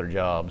complaining about their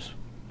jobs.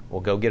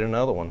 Well, go get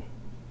another one.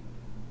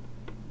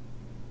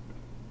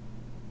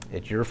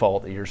 It's your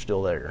fault that you're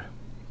still there.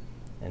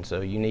 And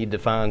so you need to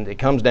find, it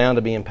comes down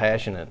to being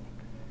passionate.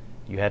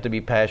 You have to be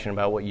passionate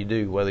about what you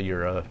do, whether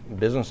you're a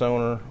business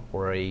owner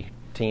or a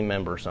team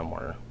member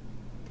somewhere.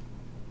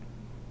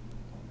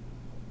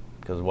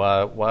 Because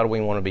why do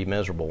we want to be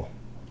miserable?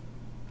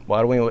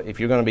 If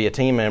you're going to be a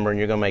team member and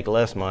you're going to make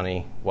less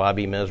money, why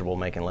be miserable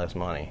making less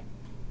money?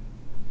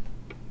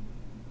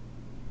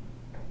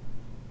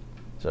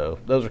 So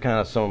those are kind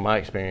of some of my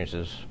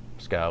experiences,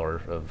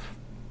 Skylar,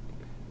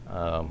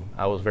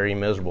 I was very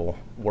miserable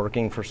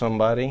working for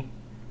somebody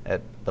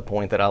at the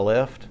point that I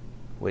left,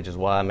 which is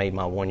why I made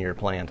my one-year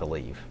plan to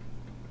leave.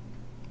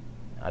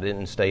 I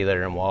didn't stay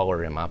there and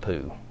waller in my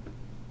poo.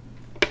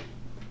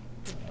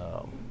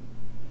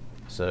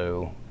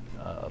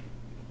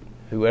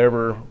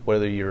 Whoever,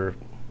 whether you're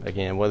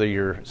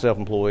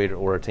self-employed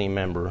or a team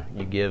member,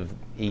 you give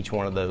each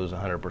one of those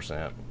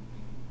 100%,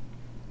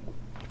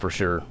 for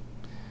sure.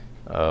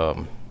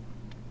 The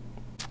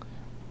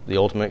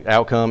ultimate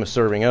outcome is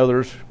serving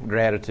others,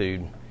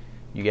 gratitude.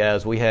 You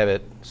guys, we have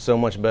it so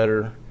much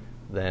better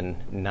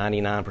than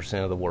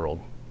 99% of the world.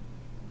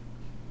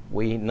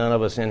 None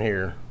of us in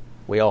here,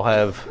 we all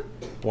have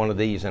one of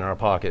these in our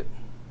pocket.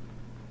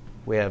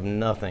 We have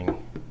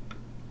nothing.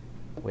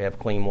 We have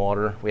clean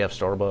water. We have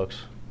Starbucks.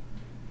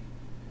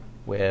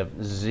 We have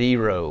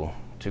zero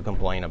to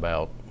complain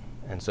about.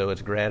 And so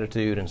it's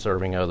gratitude and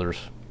serving others.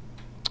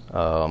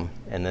 And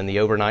then the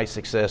overnight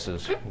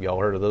successes. Y'all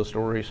heard of those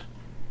stories?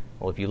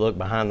 Well, if you look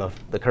behind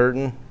the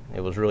curtain, it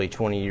was really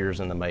 20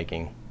 years in the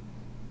making.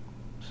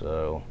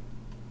 So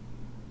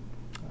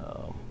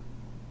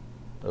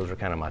those are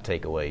kind of my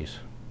takeaways.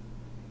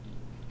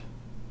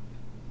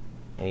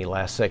 Any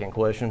last second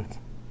question?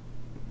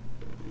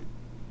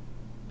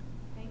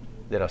 Thank you.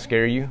 Did I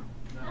scare you?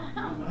 No.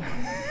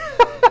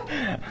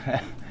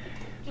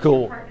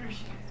 Cool.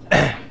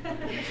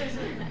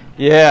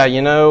 Yeah,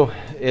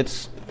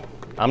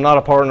 I'm not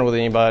a partner with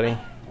anybody.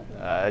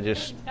 Yeah,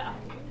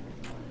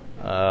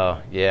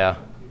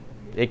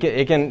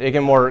 it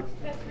can work.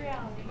 That's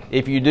reality.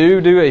 If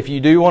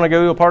you do want to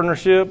go to a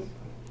partnership,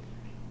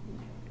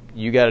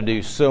 you got to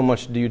do so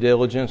much due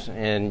diligence,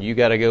 and you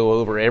got to go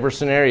over every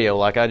scenario,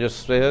 like I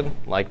just said,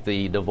 like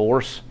the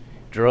divorce,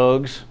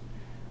 drugs,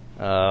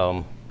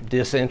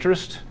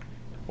 disinterest.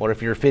 What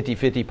if your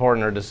 50-50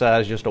 partner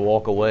decides just to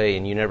walk away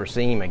and you never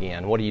see him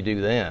again? What do you do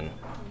then?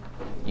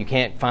 You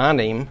can't find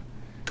him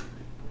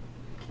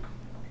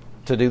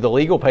to do the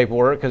legal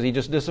paperwork because he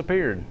just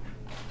disappeared.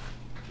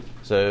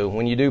 So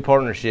when you do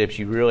partnerships,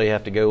 you really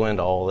have to go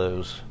into all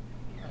those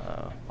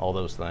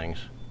things,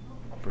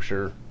 for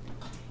sure.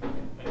 Is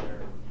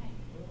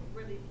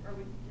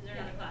there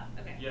another class?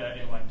 Okay.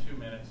 Yeah, in like 2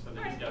 minutes, so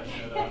they just got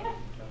shut up.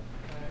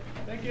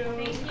 Thank you.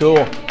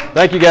 Cool.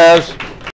 Thank you, guys.